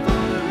and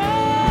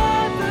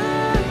forever.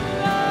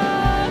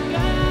 Our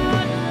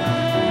God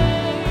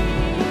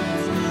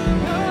reigns.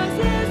 Yours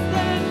is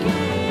the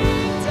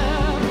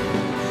kingdom.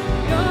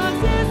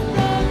 Yours is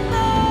the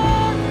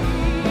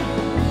glory.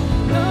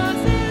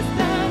 Yours is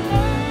the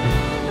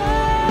name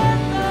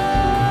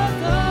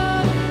above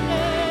all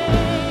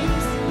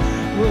names.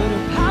 What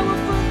a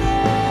powerful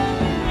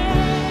name it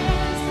is.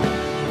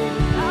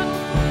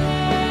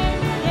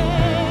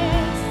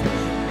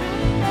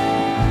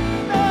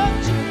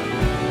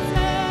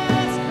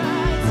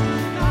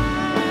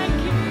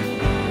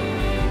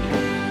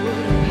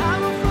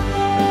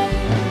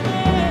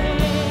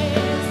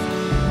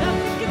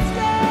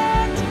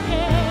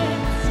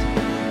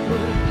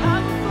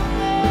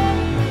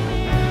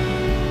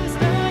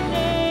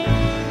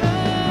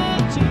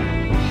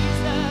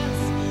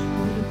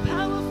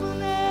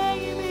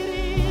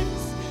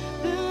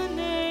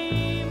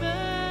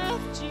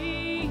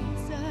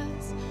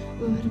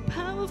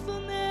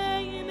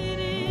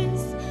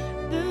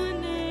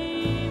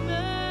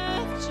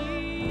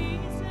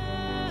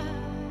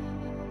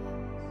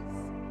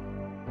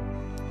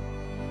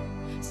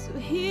 So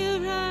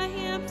here I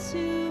am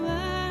to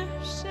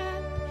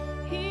worship,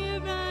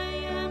 here I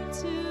am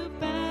to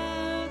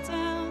bow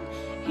down,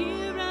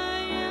 here I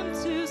am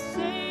to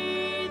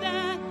say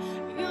that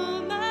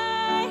you're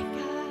my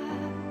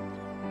God.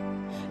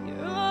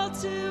 You're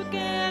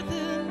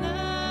altogether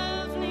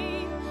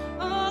lovely,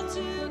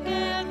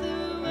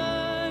 altogether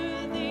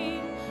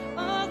worthy,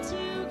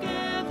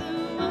 altogether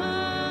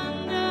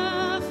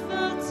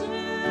wonderful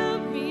to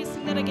me.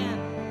 Sing that again.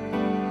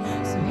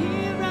 So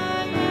here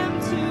I am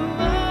to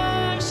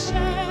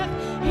worship,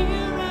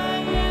 here I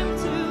am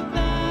to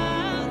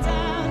bow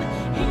down,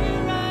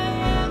 here I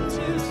am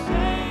to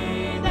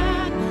say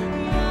that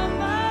you're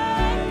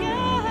my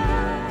God.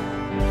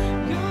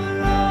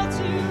 You're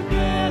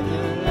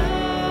altogether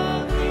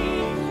lovely,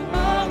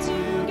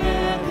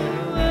 altogether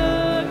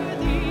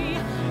worthy,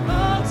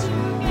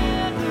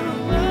 altogether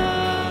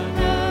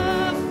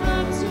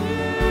wonderful to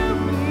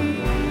me.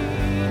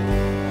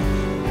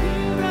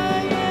 Here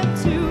I am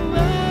to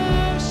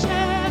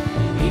worship,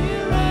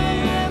 here I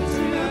am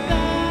to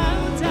bow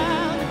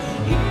down,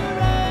 here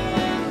I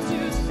am to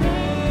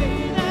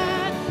say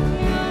that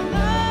you're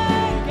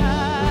my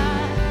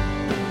God.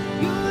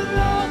 You're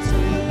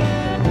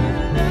altogether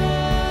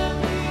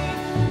lovely,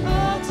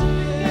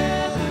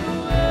 altogether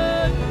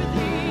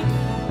worthy,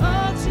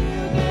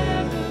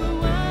 altogether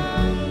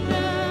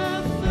wonderful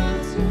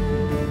to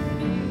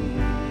me.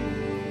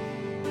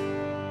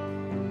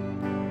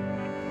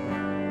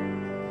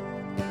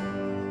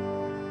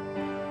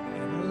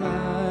 In the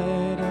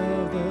light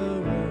of the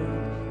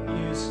world,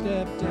 you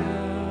stepped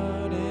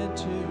out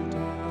into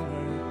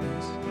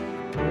darkness.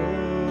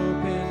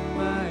 Open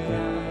my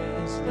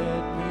eyes,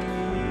 let me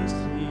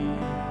see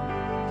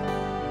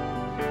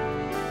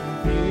the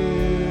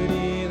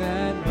beauty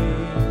that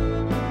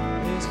made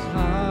this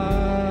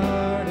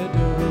heart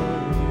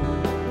adore you.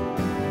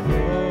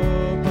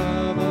 Hope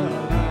of a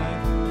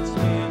life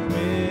spent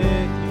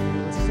with you.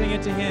 Let's sing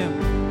it to Him.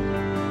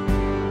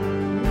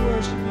 We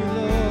worship you,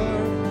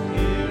 Lord.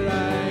 Here I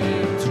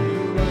am to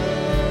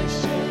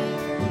worship.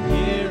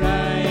 Here I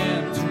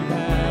am to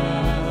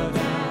bow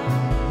down.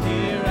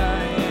 Here I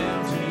am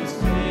to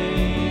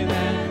say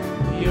that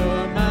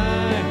you're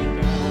my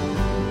God.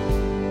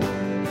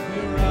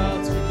 You're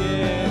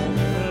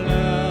altogether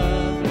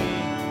lovely,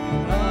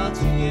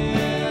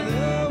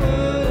 altogether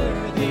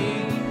worthy,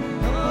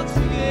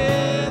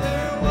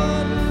 altogether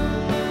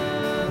wonderful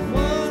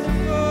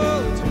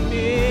to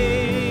me.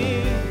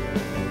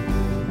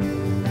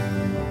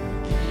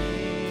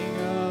 King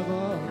of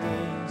all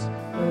things,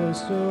 oh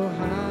so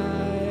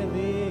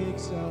highly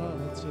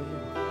exalted,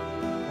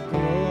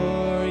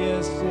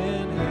 glorious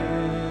in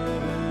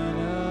heaven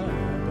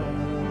above.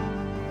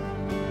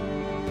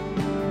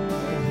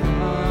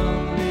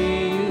 Humbly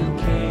you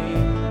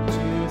came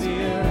to the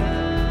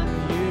earth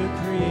you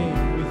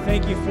created. We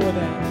thank you for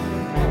that.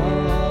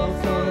 All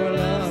for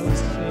love's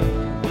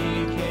sake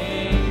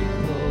became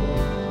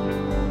poor.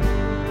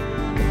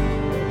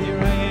 Here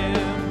I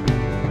am.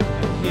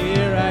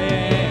 Here I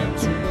am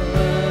to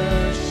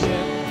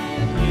worship.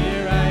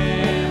 Here I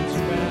am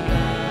to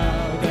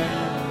bow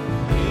down.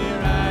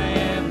 Here I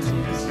am to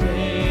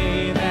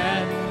say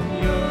that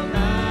you're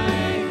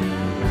mine.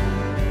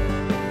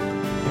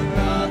 You're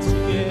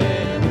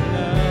altogether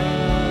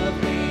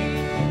lovely,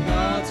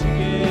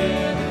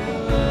 altogether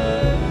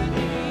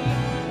worthy,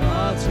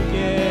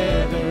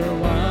 altogether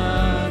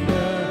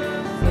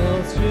wonderful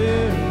to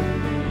me.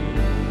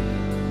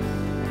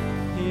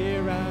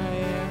 Here I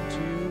am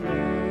to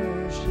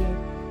worship,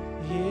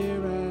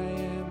 here I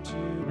am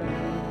to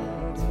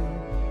bow down,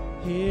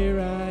 here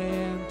I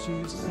am to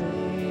say